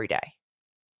work every day.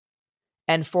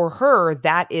 And for her,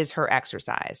 that is her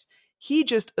exercise. He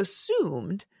just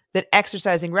assumed that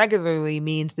exercising regularly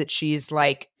means that she's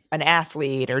like an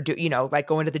athlete or like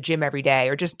going to the gym every day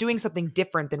or just doing something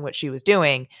different than what she was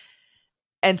doing.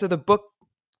 And so the book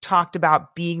talked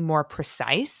about being more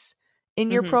precise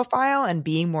in your profile and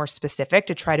being more specific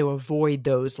to try to avoid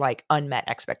those like unmet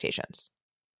expectations.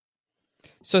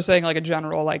 So saying like a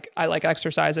general, like I like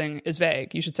exercising is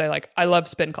vague. You should say like, I love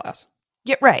spin class.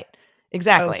 Yeah, right.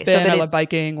 Exactly. I love spin, I love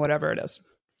biking, whatever it is.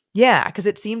 Yeah, because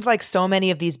it seemed like so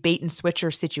many of these bait and switcher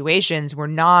situations were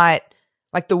not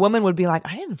Like the woman would be like,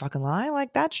 I didn't fucking lie.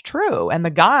 Like that's true. And the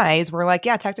guys were like,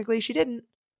 yeah, technically she didn't.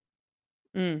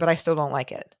 But I still don't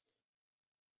like it.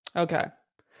 Okay.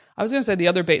 I was going to say the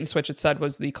other bait and switch it said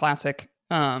was the classic,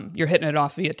 you're hitting it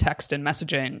off via text and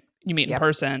messaging. You meet in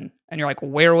person and you're like,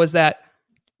 where was that,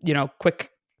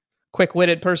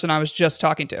 quick-witted person I was just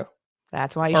talking to?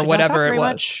 That's why you or should whatever not talk very it was.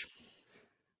 much.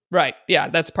 Right. Yeah,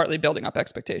 that's partly building up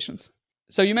expectations.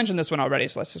 So you mentioned this one already,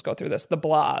 so let's just go through this. The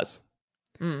blahs.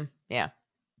 Yeah.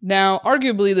 Now,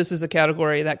 arguably, this is a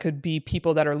category that could be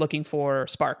people that are looking for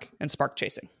spark and spark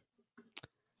chasing.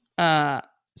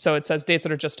 So it says dates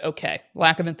that are just okay.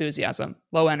 Lack of enthusiasm,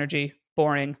 low energy,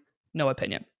 boring, no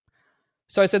opinion.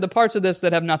 So I said the parts of this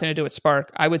that have nothing to do with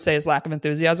spark, I would say is lack of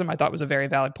enthusiasm. I thought was a very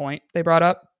valid point they brought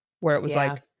up, where it was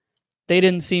like, they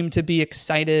didn't seem to be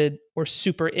excited or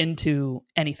super into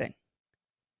anything.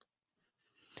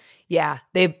 Yeah,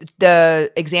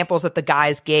 the examples that the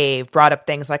guys gave brought up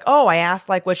things like, oh, I asked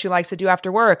like what she likes to do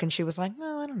after work, and she was like,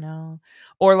 no, I don't know.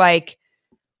 Or like,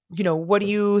 what do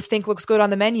you think looks good on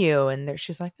the menu? And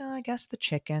she's like, oh, I guess the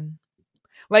chicken.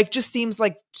 Like, just seems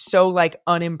like so like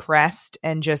unimpressed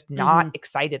and just not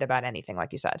excited about anything,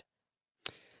 like you said.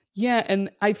 Yeah, and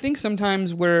I think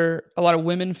sometimes where a lot of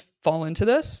women fall into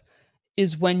this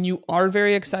is when you are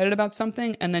very excited about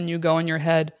something and then you go in your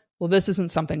head, well, this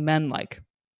isn't something men like.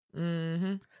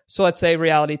 So let's say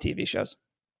reality TV shows.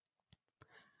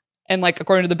 And like,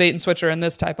 according to the bait and switcher in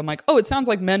this type, I'm like, oh, it sounds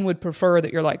like men would prefer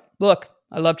that you're like, look,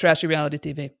 I love trashy reality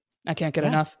TV. I can't get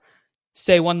enough.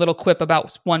 Say one little quip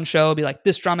about one show, be like,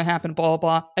 this drama happened, blah, blah,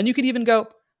 blah. And you could even go,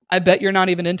 I bet you're not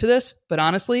even into this, but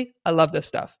honestly, I love this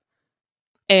stuff.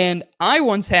 And I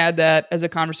once had that as a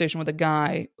conversation with a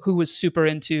guy who was super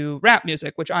into rap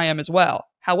music, which I am as well.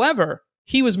 However,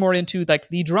 he was more into like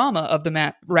the drama of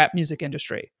the rap music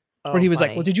industry. Where he was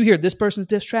like, well, did you hear this person's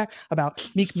diss track about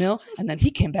Meek Mill? And then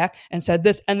he came back and said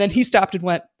this. And then he stopped and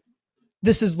went,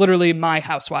 this is literally my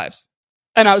Housewives.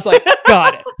 And I was like,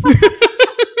 got it.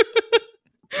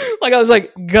 Like, I was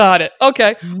like, got it.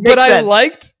 Okay. But I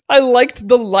liked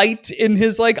the light in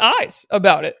his like eyes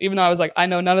about it. Even though I was like, I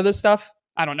know none of this stuff.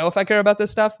 I don't know if I care about this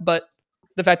stuff. But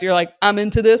the fact that you're like, I'm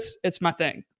into this, it's my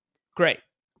thing. Great.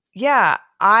 Yeah.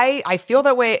 I feel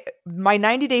that way. My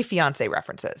 90 Day Fiance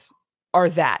references are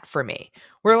that for me.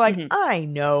 We're like, I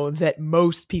know that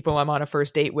most people I'm on a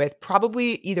first date with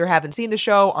probably either haven't seen the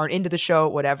show, aren't into the show,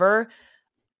 whatever.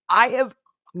 I have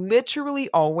literally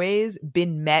always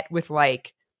been met with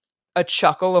like a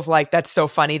chuckle of like, that's so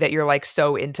funny that you're like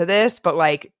so into this, but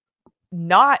like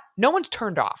no one's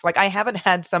turned off. Like I haven't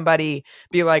had somebody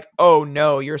be like, oh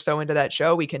no, you're so into that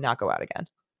show, we cannot go out again.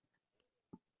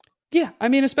 Yeah. I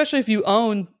mean, especially if you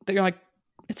own that you're like,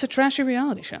 it's a trashy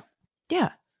reality show. Yeah.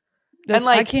 And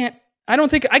like,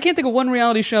 I can't think of one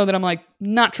reality show that I'm like,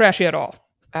 not trashy at all.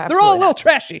 They're all a little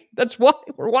trashy. That's why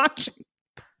we're watching.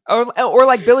 Or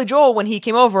like Billy Joel, when he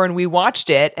came over and we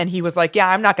watched it and he was like, yeah,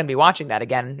 I'm not going to be watching that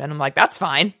again. And I'm like, that's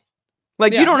fine.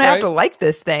 Like, you don't have to like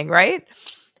this thing, right?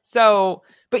 So,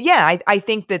 but yeah, I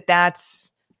think that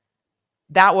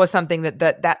was something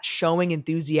that showing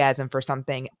enthusiasm for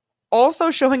something,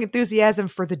 also showing enthusiasm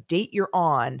for the date you're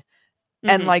on.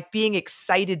 And like being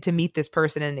excited to meet this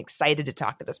person and excited to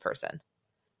talk to this person.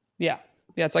 Yeah.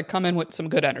 Yeah. It's like come in with some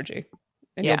good energy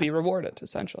and you'll be rewarded,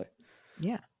 essentially.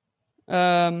 Yeah.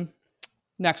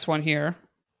 Next one here.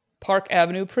 Park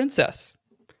Avenue Princess.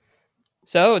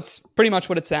 So it's pretty much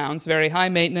what it sounds. Very high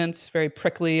maintenance, very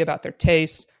prickly about their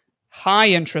taste, high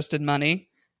interest in money,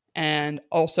 and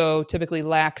also typically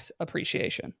lacks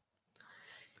appreciation.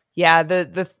 Yeah,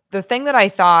 the thing that I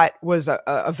thought was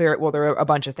a very, well, there were a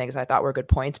bunch of things I thought were good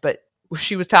points, but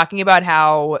she was talking about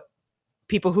how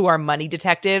people who are money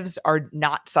detectives are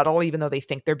not subtle, even though they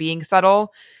think they're being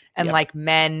subtle. And like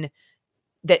men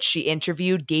that she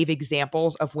interviewed gave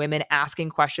examples of women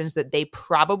asking questions that they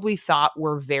probably thought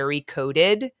were very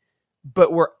coded,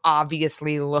 but were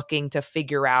obviously looking to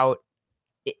figure out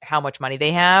how much money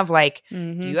they have. Like,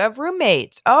 do you have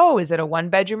roommates? Oh, is it a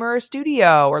 1-bedroom or a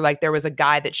studio? Or like there was a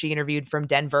guy that she interviewed from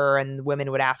Denver and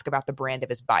women would ask about the brand of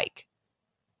his bike.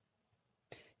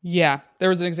 Yeah. There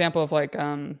was an example of like,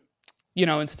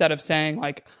 instead of saying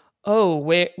like, oh,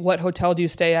 wait, what hotel do you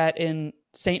stay at in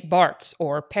St. Bart's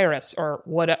or Paris or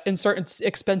what, insert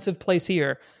expensive place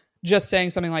here, just saying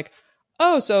something like,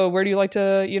 oh, so where do you like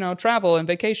to, travel and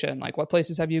vacation? Like what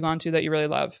places have you gone to that you really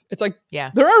love? It's like,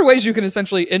 there are ways you can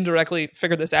essentially indirectly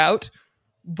figure this out,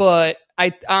 but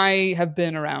I have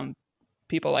been around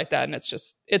people like that and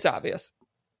it's obvious.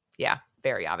 Yeah,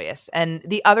 very obvious. And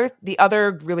the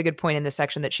other really good point in this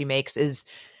section that she makes is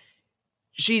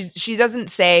she doesn't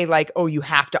say like, oh, you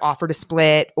have to offer to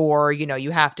split or,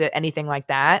 you have to anything like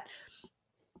that.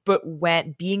 but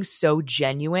when being so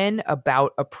genuine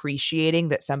about appreciating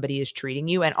that somebody is treating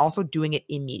you and also doing it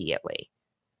immediately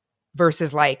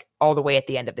versus like all the way at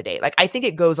the end of the day. Like, I think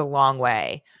it goes a long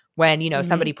way when, you know,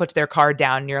 somebody puts their card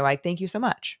down and you're like, thank you so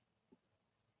much.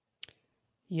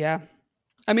 Yeah.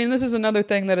 I mean, this is another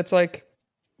thing that it's like,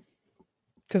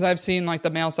 because I've seen like the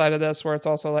male side of this where it's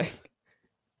also like,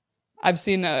 I've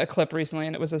seen a clip recently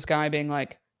and it was this guy being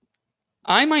like,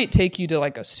 I might take you to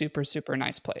like a super, super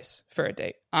nice place for a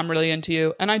date. I'm really into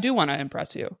you and I do want to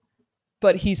impress you.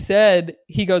 But he said,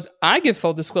 he goes, I give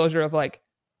full disclosure of like,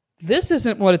 this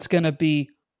isn't what it's going to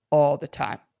be all the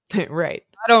time. Right.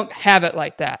 I don't have it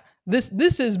like that.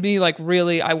 This is me like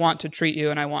really, I want to treat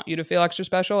you and I want you to feel extra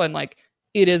special. And like,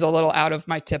 it is a little out of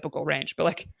my typical range, but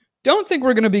like, don't think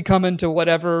we're going to be coming to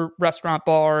whatever restaurant,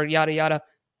 bar, yada, yada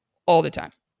all the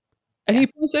time. And he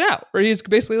points it out where he's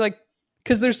basically like,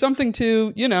 because there's something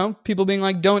to, you know, people being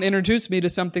like, don't introduce me to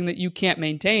something that you can't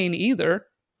maintain either.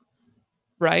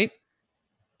 Right?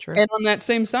 Sure. And on that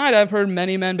same side, I've heard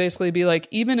many men basically be like,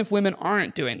 even if women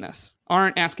aren't doing this,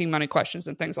 aren't asking money questions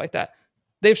and things like that,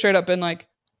 they've straight up been like,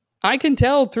 I can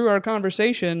tell through our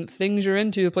conversation, things you're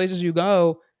into, places you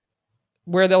go,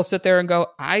 where they'll sit there and go,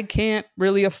 I can't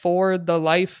really afford the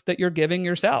life that you're giving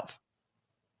yourself.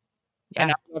 Yeah.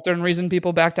 And that's the reason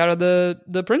people backed out of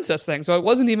the princess thing. So it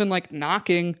wasn't even like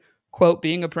knocking, quote,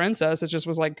 being a princess. It just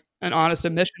was like an honest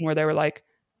admission where they were like,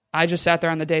 I just sat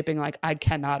there on the date being like, I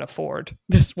cannot afford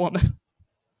this woman.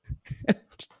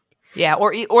 Yeah.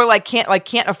 Or like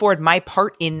can't afford my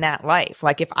part in that life.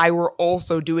 Like if I were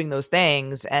also doing those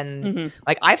things and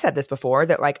like I've said this before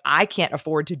that like I can't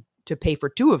afford to pay for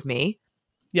two of me.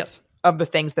 Yes. Of the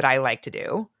things that I like to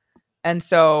do. And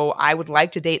so I would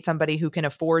like to date somebody who can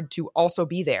afford to also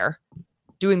be there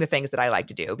doing the things that I like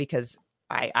to do because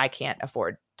I can't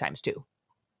afford times two.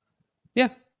 Yeah.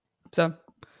 So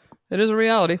it is a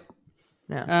reality.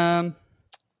 Yeah.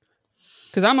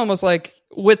 Because I'm almost like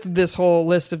with this whole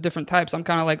list of different types, I'm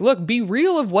kind of like, look, be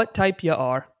real of what type you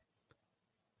are.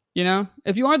 You know,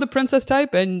 if you are the princess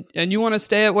type and you want to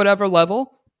stay at whatever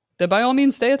level, then by all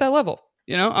means stay at that level.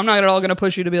 You know, I'm not at all going to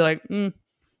push you to be like,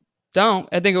 don't.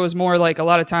 I think it was more like a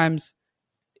lot of times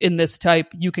in this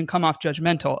type, you can come off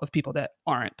judgmental of people that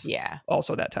aren't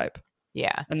also that type.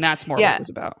 Yeah. And that's more what it was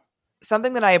about.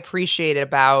 Something that I appreciated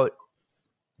about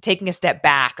taking a step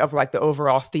back of like the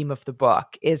overall theme of the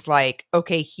book is like,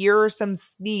 okay, here are some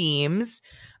themes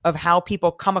of how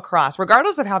people come across,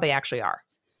 regardless of how they actually are.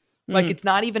 Like, it's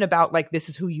not even about like, this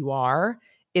is who you are.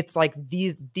 It's like,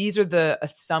 these are the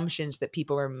assumptions that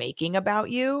people are making about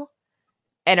you.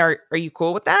 And are you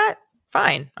cool with that?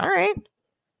 Fine. All right.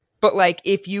 But like,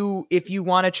 if you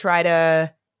want to try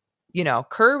to, you know,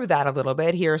 curb that a little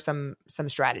bit, here are some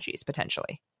strategies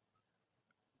potentially.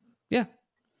 Yeah.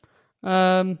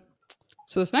 So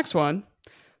this next one,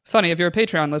 funny, if you're a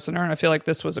Patreon listener, and I feel like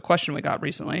this was a question we got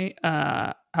recently,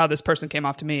 how this person came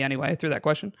off to me anyway through that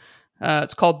question.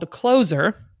 It's called The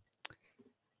Closer.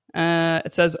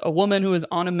 It says a woman who is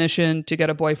on a mission to get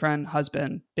a boyfriend,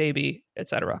 husband, baby,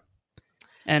 etc.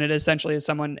 And it essentially is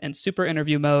someone in super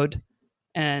interview mode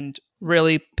and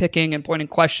really picking and pointing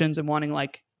questions and wanting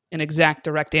like an exact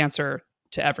direct answer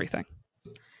to everything.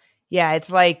 Yeah,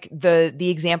 it's like the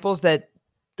examples that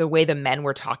the way the men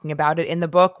were talking about it in the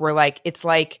book were like, it's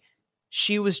like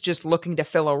she was just looking to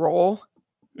fill a role.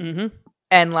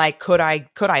 And like, could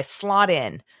I slot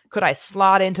in? Could I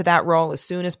slot into that role as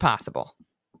soon as possible?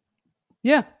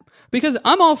 Yeah, because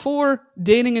I'm all for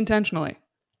dating intentionally.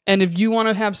 And if you want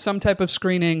to have some type of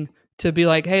screening to be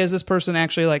like, hey, is this person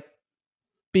actually like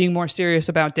being more serious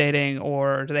about dating,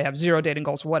 or do they have zero dating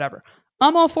goals, whatever?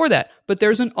 I'm all for that. But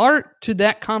there's an art to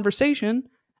that conversation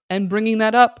and bringing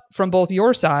that up from both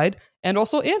your side and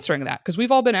also answering that. Because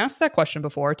we've all been asked that question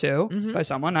before too by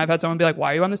someone. I've had someone be like,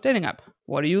 why are you on this dating app?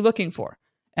 What are you looking for?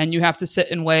 And you have to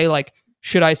sit and weigh like,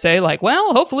 should I say like,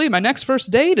 well, hopefully my next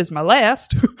first date is my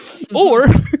last? Or,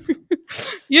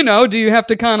 you know, do you have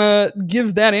to kind of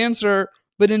give that answer,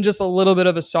 but in just a little bit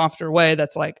of a softer way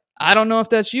that's like, I don't know if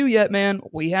that's you yet, man.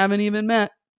 We haven't even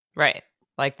met. Right.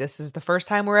 Like, this is the first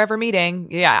time we're ever meeting.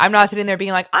 Yeah, I'm not sitting there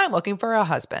being like, I'm looking for a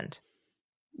husband.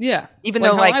 Yeah. Even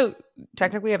though like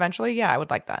technically eventually, yeah, I would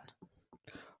like that.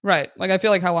 Right. Like, I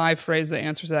feel like how I phrase the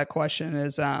answer to that question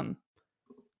is I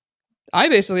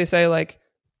basically say like,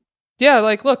 yeah,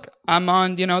 like, look, I'm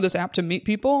on, you know, this app to meet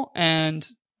people and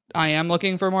I am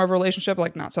looking for more of a relationship,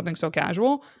 like not something so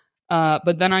casual.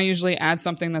 But then I usually add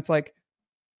something that's like,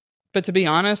 but to be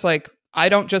honest, like, I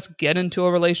don't just get into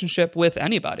a relationship with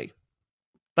anybody.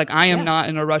 Like, I am not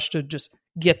in a rush to just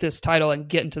get this title and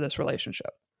get into this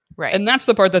relationship. Right. And that's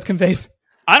the part that conveys,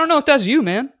 I don't know if that's you,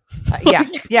 man.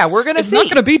 Yeah, we're gonna it's see. It's not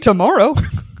gonna be tomorrow.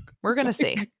 We're gonna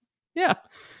see. Yeah.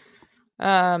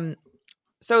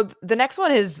 So the next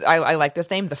one is, I like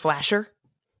this name, the Flasher,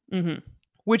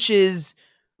 which is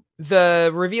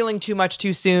the revealing too much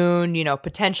too soon,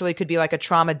 potentially could be like a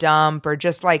trauma dump, or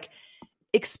just like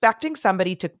expecting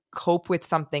somebody to cope with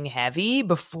something heavy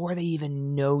before they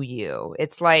even know you.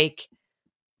 It's like,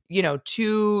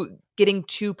 getting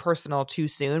too personal too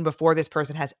soon before this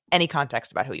person has any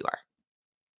context about who you are.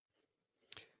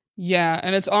 Yeah,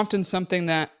 and it's often something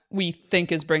that we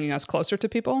think is bringing us closer to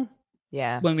people.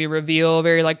 Yeah. When we reveal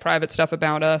very like private stuff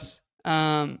about us.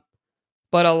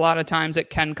 But a lot of times it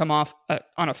can come off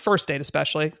on a first date,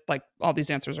 especially like all these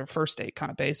answers are first date kind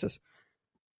of basis,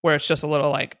 where it's just a little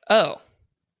like, oh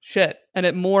shit. And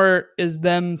it more is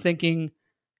them thinking,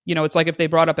 it's like if they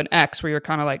brought up an ex where you're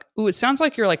kind of like, ooh, it sounds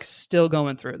like you're like still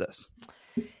going through this.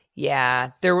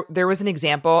 Yeah. There was an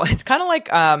example. It's kind of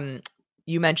like,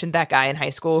 you mentioned that guy in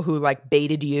high school who like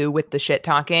baited you with the shit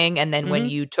talking. And then when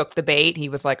you took the bait, he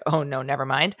was like, oh no, never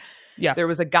mind. Yeah. There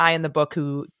was a guy in the book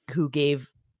who gave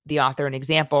the author an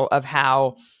example of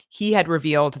how he had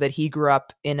revealed that he grew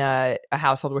up in a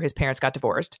household where his parents got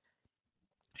divorced.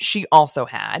 She also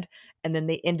had. And then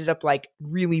they ended up like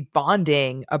really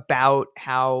bonding about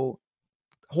how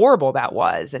horrible that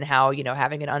was and how,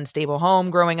 having an unstable home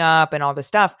growing up and all this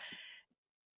stuff.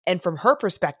 And from her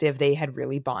perspective, they had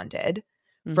really bonded.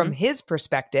 From his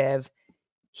perspective,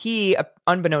 he,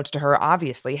 unbeknownst to her,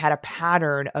 obviously had a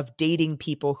pattern of dating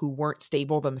people who weren't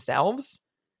stable themselves.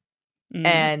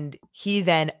 And he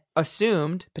then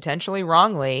assumed, potentially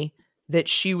wrongly, that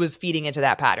she was feeding into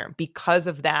that pattern because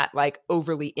of that like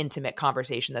overly intimate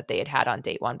conversation that they had had on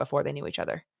date one before they knew each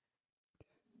other.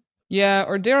 Yeah,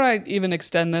 or dare I even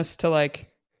extend this to like,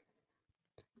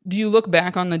 do you look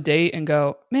back on the date and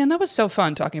go, man, that was so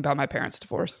fun talking about my parents'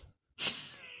 divorce?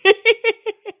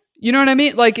 You know what I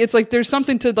mean? Like, it's like there's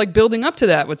something to like building up to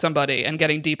that with somebody and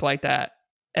getting deep like that.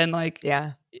 And like,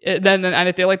 yeah, then and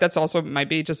I feel like that's also might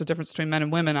be just a difference between men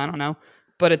and women. I don't know.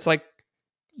 But it's like,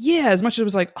 yeah, as much as it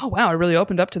was like, oh, wow, I really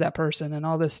opened up to that person and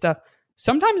all this stuff.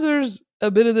 Sometimes there's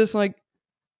a bit of this like,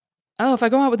 oh, if I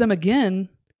go out with them again,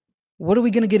 what are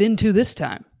we going to get into this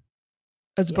time?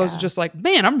 As opposed to just like,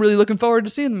 man, I'm really looking forward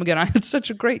to seeing them again. I had such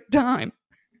a great time.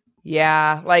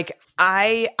 Yeah, like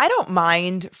I don't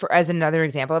mind, for as another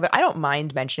example of it, I don't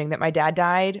mind mentioning that my dad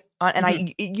died, and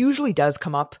it usually does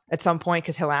come up at some point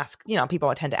because he'll ask,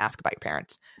 people tend to ask about your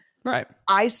parents. Right.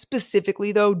 I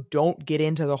specifically though don't get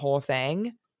into the whole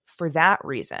thing for that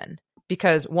reason,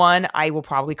 because one, I will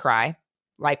probably cry,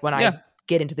 like when I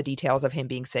get into the details of him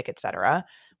being sick, etc.,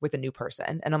 with a new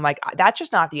person, and I'm like, that's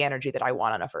just not the energy that I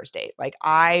want on a first date. Like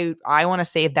I want to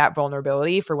save that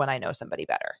vulnerability for when I know somebody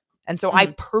better. And so I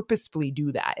purposefully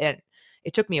do that. And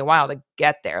it took me a while to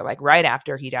get there. Like right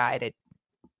after he died, it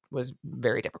was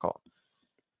very difficult.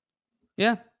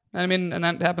 Yeah. I mean, and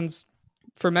that happens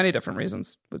for many different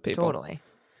reasons with people. Totally.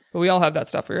 But we all have that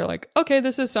stuff where you're like, okay,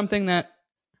 this is something that,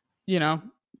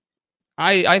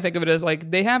 I think of it as like,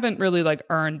 they haven't really like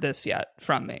earned this yet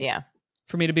from me. Yeah.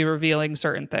 For me to be revealing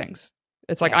certain things.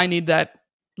 It's like, I need that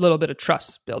little bit of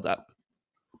trust build up.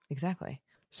 Exactly.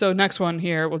 So next one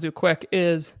here, we'll do quick,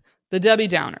 is the Debbie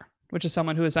Downer, which is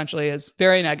someone who essentially is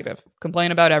very negative,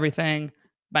 complain about everything,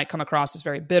 might come across as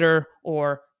very bitter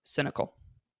or cynical.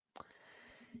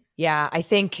 Yeah, I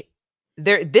think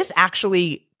this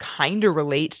actually kind of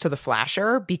relates to the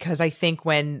Flasher, because I think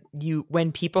when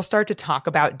people start to talk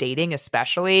about dating,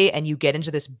 especially, and you get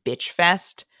into this bitch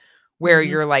fest where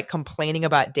you're like complaining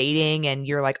about dating and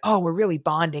you're like, oh, we're really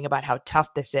bonding about how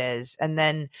tough this is. And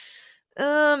then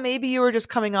maybe you were just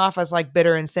coming off as like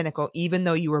bitter and cynical, even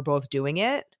though you were both doing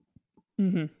it.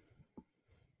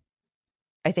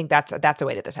 I think that's a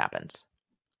way that this happens.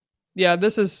 Yeah,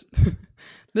 this is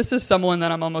someone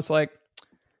that I'm almost like,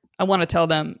 I want to tell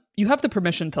them, you have the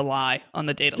permission to lie on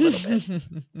the date a little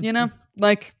bit.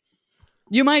 Like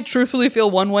you might truthfully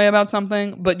feel one way about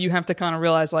something, but you have to kind of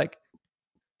realize like,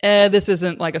 this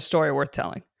isn't like a story worth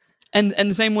telling. And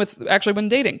the same with actually when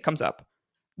dating comes up.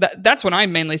 That's when I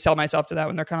mainly sell myself to that,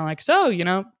 when they're kind of like, so,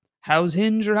 how's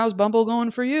Hinge or how's Bumble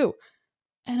going for you?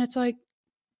 And it's like,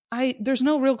 there's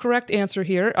no real correct answer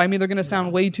here. I'm either going to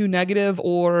sound way too negative,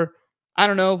 or I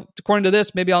don't know, according to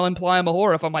this, maybe I'll imply I'm a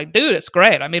whore if I'm like, dude, it's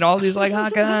great. I meet all these like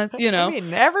hot guys, I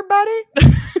mean, everybody.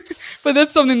 But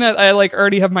that's something that I like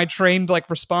already have my trained like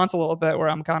response a little bit, where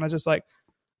I'm kind of just like,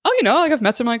 oh, like I've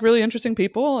met some like really interesting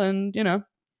people, and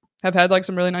have had like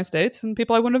some really nice dates and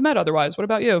people I wouldn't have met otherwise. What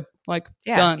about you? Like,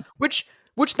 done. Which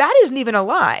that isn't even a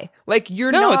lie. Like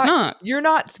it's not. You're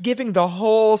not giving the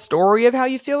whole story of how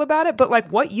you feel about it, but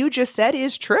like what you just said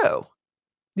is true.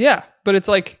 Yeah, but it's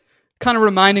like, kind of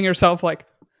reminding yourself like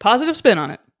positive spin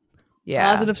on it. Yeah.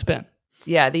 Positive spin.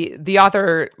 Yeah, the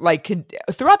author, like,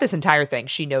 throughout this entire thing,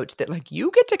 she notes that, like, you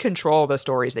get to control the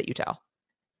stories that you tell.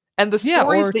 And the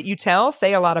stories that you tell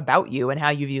say a lot about you and how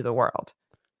you view the world.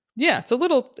 Yeah, it's a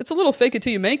little fake it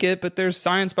till you make it, but there's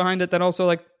science behind it that also,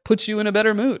 like, puts you in a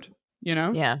better mood, you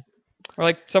know? Yeah. Or,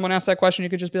 like, someone asked that question, you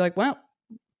could just be like, well,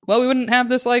 we wouldn't have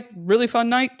this, like, really fun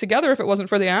night together if it wasn't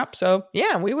for the app, so...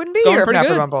 Yeah, we wouldn't be here if not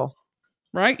for Bumble.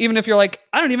 Right? Even if you're like,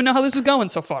 I don't even know how this is going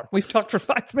so far. We've talked for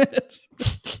 5 minutes.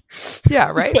 Yeah,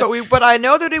 right. but I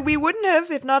know that we wouldn't have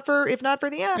if not for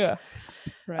the app. Yeah.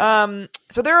 Right.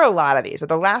 So there are a lot of these, but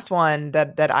the last one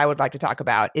that I would like to talk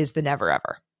about is the never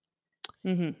ever,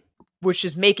 which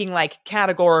is making like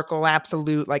categorical,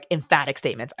 absolute, like emphatic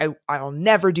statements. I'll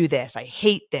never do this. I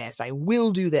hate this. I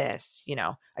will do this. You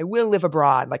know, I will live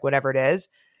abroad, like whatever it is.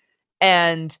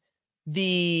 And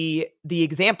the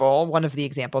example, one of the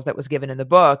examples that was given in the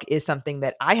book is something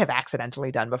that I have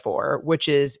accidentally done before, which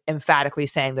is emphatically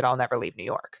saying that I'll never leave New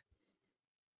York.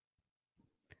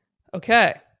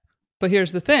 Okay. But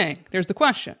here's the thing. There's the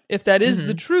question. If that is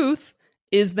the truth,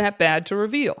 is that bad to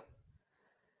reveal?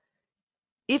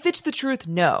 If it's the truth,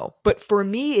 no. But for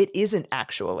me, it isn't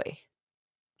actually.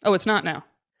 Oh, it's not now.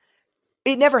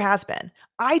 It never has been.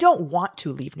 I don't want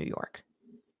to leave New York.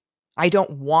 I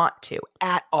don't want to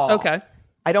at all. Okay.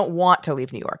 I don't want to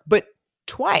leave New York. But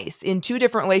twice in 2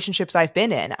 different relationships I've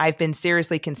been in, I've been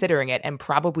seriously considering it and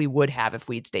probably would have if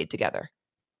we'd stayed together.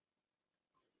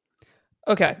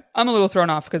 Okay. I'm a little thrown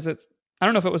off because I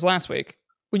don't know if it was last week.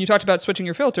 When you talked about switching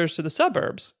your filters to the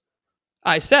suburbs,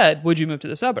 I said, would you move to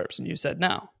the suburbs? And you said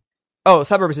no. Oh,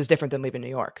 suburbs is different than leaving New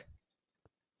York.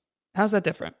 How's that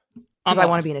different? Because I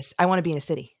want to be in a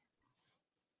city.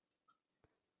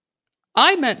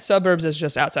 I meant suburbs as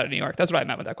just outside of New York. That's what I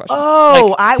meant with that question.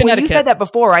 Oh, when you said that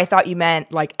before, I thought you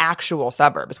meant like actual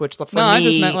suburbs, which for me, I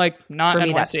just meant like not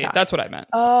NYC. That's what I meant.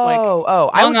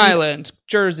 Long Island,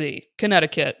 Jersey,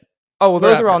 Connecticut. Oh,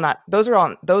 well,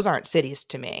 those aren't cities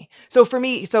to me. So for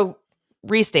me,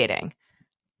 restating,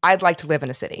 I'd like to live in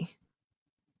a city.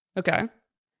 Okay.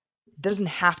 It doesn't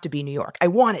have to be New York. I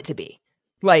want it to be.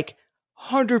 Like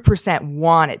 100%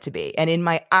 want it to be. And in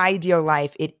my ideal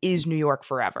life, it is New York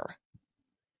forever.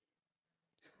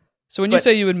 So when you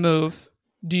say you would move,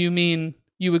 do you mean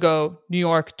you would go New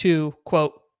York to,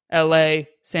 quote, LA,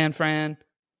 San Fran,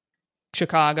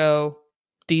 Chicago,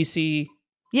 DC?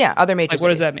 Yeah, other major cities. What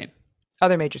does that mean?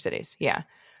 Other major cities, yeah.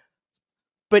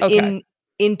 But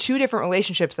in 2 different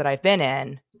relationships that I've been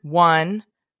in, one,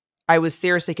 I was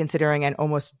seriously considering and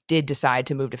almost did decide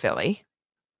to move to Philly.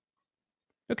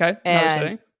 Okay, and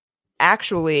city.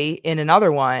 Actually, in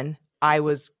another one, I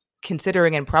was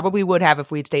considering and probably would have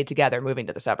if we'd stayed together moving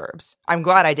to the suburbs. I'm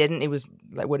glad I didn't. It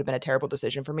would have been a terrible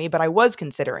decision for me, but I was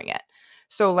considering it.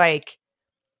 So like,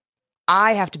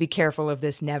 I have to be careful of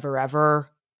this never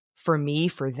ever for me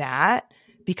for that,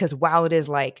 because while it is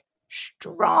like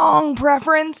strong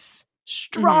preference,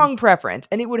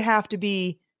 and it would have to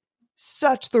be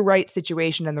such the right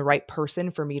situation and the right person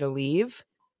for me to leave,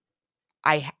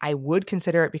 I would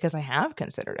consider it because I have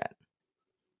considered it.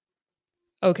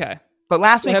 Okay. But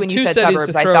last week when you said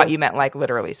suburbs, I thought you meant like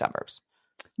literally suburbs.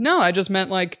 No, I just meant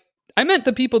I meant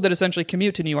the people that essentially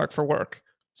commute to New York for work.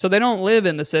 So they don't live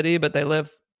in the city, but they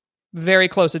live very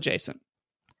close adjacent.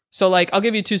 So like, I'll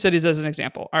give you 2 cities as an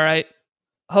example. All right.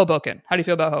 Hoboken. How do you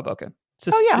feel about Hoboken? It's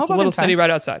a little city right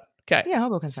outside. Okay. Yeah,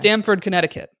 Hoboken's Stamford,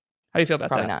 Connecticut. How do you feel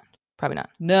about that? Probably not.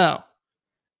 No.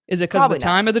 Is it because of the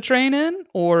time of the train in?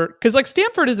 Or because like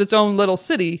Stamford is its own little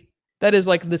city. That is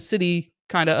like the city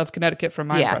kind of Connecticut from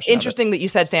my impression. Interesting that you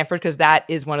said Stamford, because that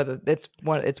is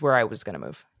it's where I was going to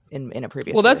move in a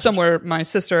previous. Well, that's somewhere my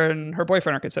sister and her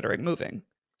boyfriend are considering moving.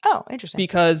 Oh, interesting.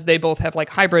 Because they both have like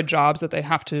hybrid jobs that they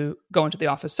have to go into the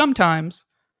office sometimes.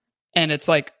 And it's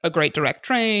like a great direct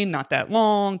train, not that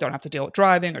long, don't have to deal with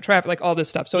driving or traffic, like all this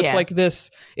stuff. So it's like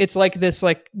this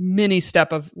like mini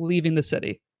step of leaving the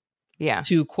city. Yeah.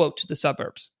 To quote the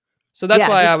suburbs. So that's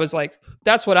why I was like,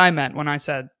 that's what I meant when I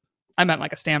said I meant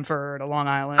like a Stamford, a Long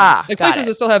Island, like places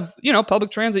that still have,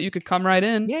 public transit. You could come right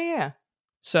in. Yeah.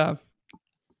 So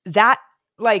that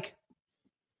like,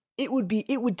 it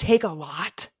would take a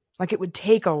lot. Like it would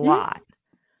take a lot,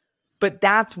 but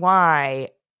that's why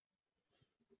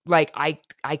like I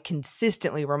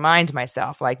consistently remind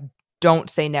myself, like, don't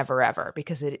say never ever,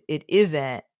 because it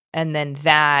isn't. And then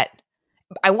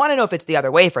I want to know if it's the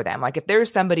other way for them. Like if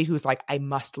there's somebody who's like, I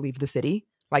must leave the city,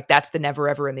 like that's the never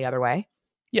ever in the other way.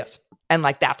 Yes. And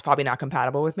like, that's probably not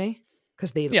compatible with me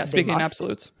because speaking in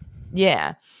absolutes.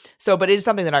 Yeah. So, but it is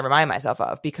something that I remind myself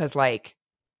of because like,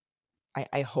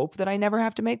 I hope that I never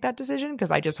have to make that decision,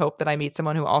 because I just hope that I meet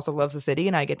someone who also loves the city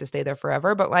and I get to stay there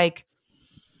forever. But like,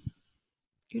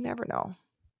 you never know.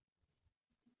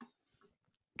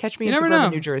 Catch me in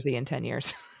suburban New Jersey in 10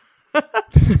 years.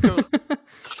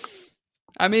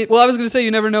 I mean, well, I was going to say you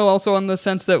never know also on the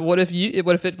sense that what if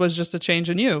it was just a change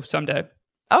in you someday?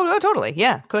 Oh, no, totally.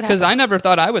 Yeah, could happen. Because I never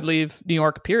thought I would leave New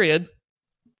York, period,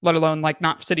 let alone like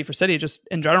not city for city, just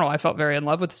in general. I felt very in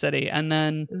love with the city. And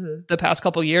then the past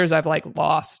couple of years, I've like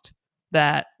lost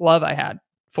that love I had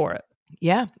for it.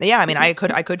 Yeah. Yeah. I mean, I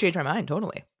could change my mind.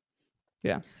 Totally.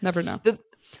 Yeah. Never know.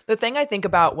 The thing I think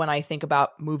about when I think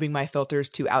about moving my filters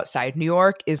to outside New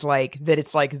York is like that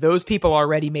it's like those people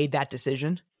already made that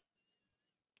decision.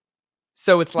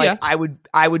 So it's like I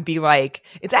would be like,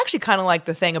 it's actually kind of like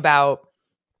the thing about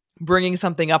bringing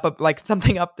something up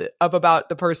about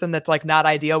the person that's like not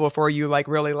ideal before you like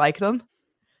really like them.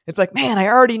 It's like, man, I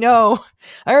already know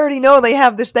they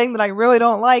have this thing that I really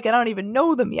don't like, and I don't even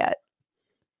know them yet.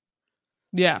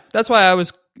 Yeah, that's why I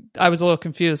was a little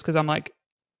confused, because I'm like,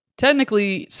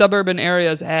 technically suburban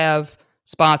areas have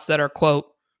spots that are, quote,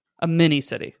 a mini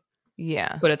city.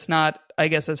 Yeah. But it's not, I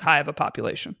guess, as high of a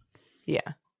population.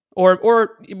 Yeah.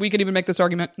 Or we could even make this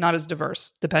argument not as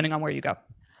diverse, depending on where you go.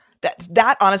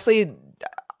 That honestly,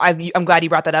 I'm glad you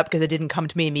brought that up, because it didn't come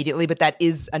to me immediately, but that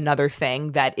is another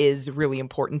thing that is really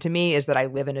important to me, is that I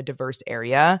live in a diverse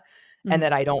area and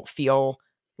that I don't feel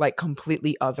like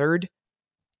completely othered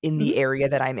in the area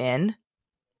that I'm in.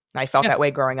 And I felt that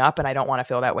way growing up, and I don't want to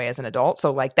feel that way as an adult.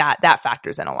 So like that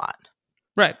factors in a lot.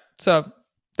 Right. So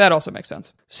that also makes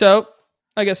sense. So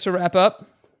I guess to wrap up,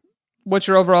 what's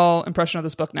your overall impression of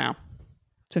this book now,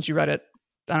 since you read it,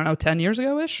 I don't know, 10 years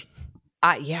ago-ish?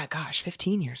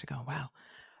 15 years ago. Wow.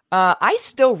 I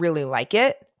still really like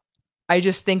it. I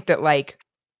just think that like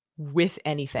with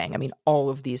anything, I mean, all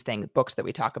of these books that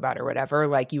we talk about or whatever,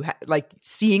 like like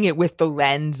seeing it with the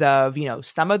lens of, you know,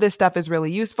 some of this stuff is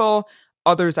really useful.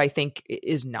 Others I think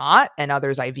is not, and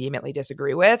others I vehemently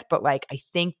disagree with. But like, I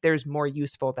think there's more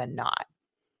useful than not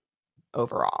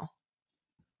overall.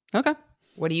 Okay.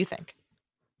 What do you think?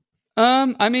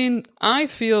 I mean, I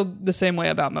feel the same way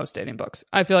about most dating books.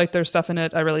 I feel like there's stuff in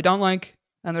it I really don't like,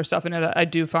 and there's stuff in it I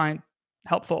do find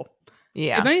helpful.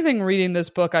 Yeah. If anything, reading this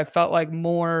book, I felt like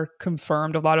more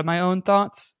confirmed a lot of my own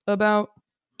thoughts about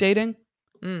dating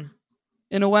in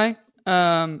a way.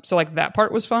 So like that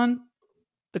part was fun.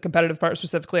 The competitive part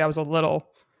specifically, I was a little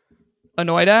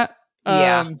annoyed at.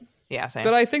 Yeah, same.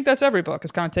 But I think that's every book,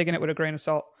 is kind of taking it with a grain of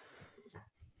salt.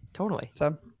 Totally.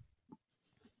 So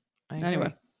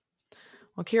anyway.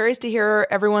 Well, curious to hear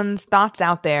everyone's thoughts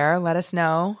out there. Let us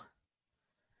know.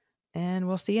 And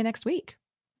we'll see you next week.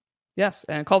 Yes,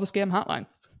 and call the scam hotline.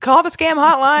 Call the scam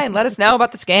hotline. Let us know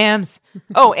about the scams.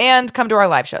 Oh, and come to our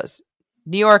live shows.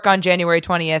 New York on January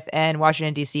 20th and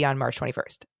Washington, D.C. on March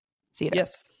 21st. See you there.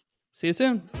 Yes. See you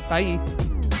soon. Bye.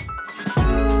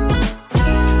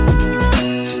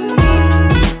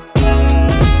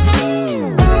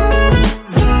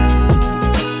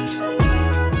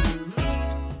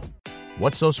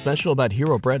 What's so special about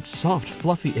Hero Bread's soft,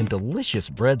 fluffy, and delicious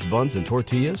breads, buns, and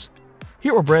tortillas?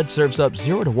 Hero Bread serves up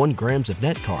 0 to 1 grams of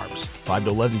net carbs, 5 to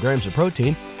 11 grams of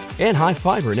protein, and high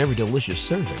fiber in every delicious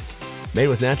serving. Made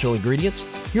with natural ingredients,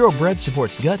 Hero Bread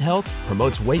supports gut health,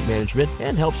 promotes weight management,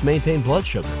 and helps maintain blood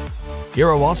sugar.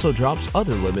 Hero also drops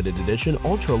other limited edition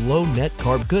ultra-low net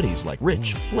carb goodies like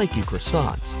rich, flaky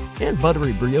croissants and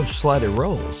buttery brioche slider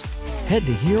rolls. Head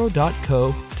to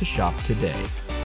hero.co to shop today.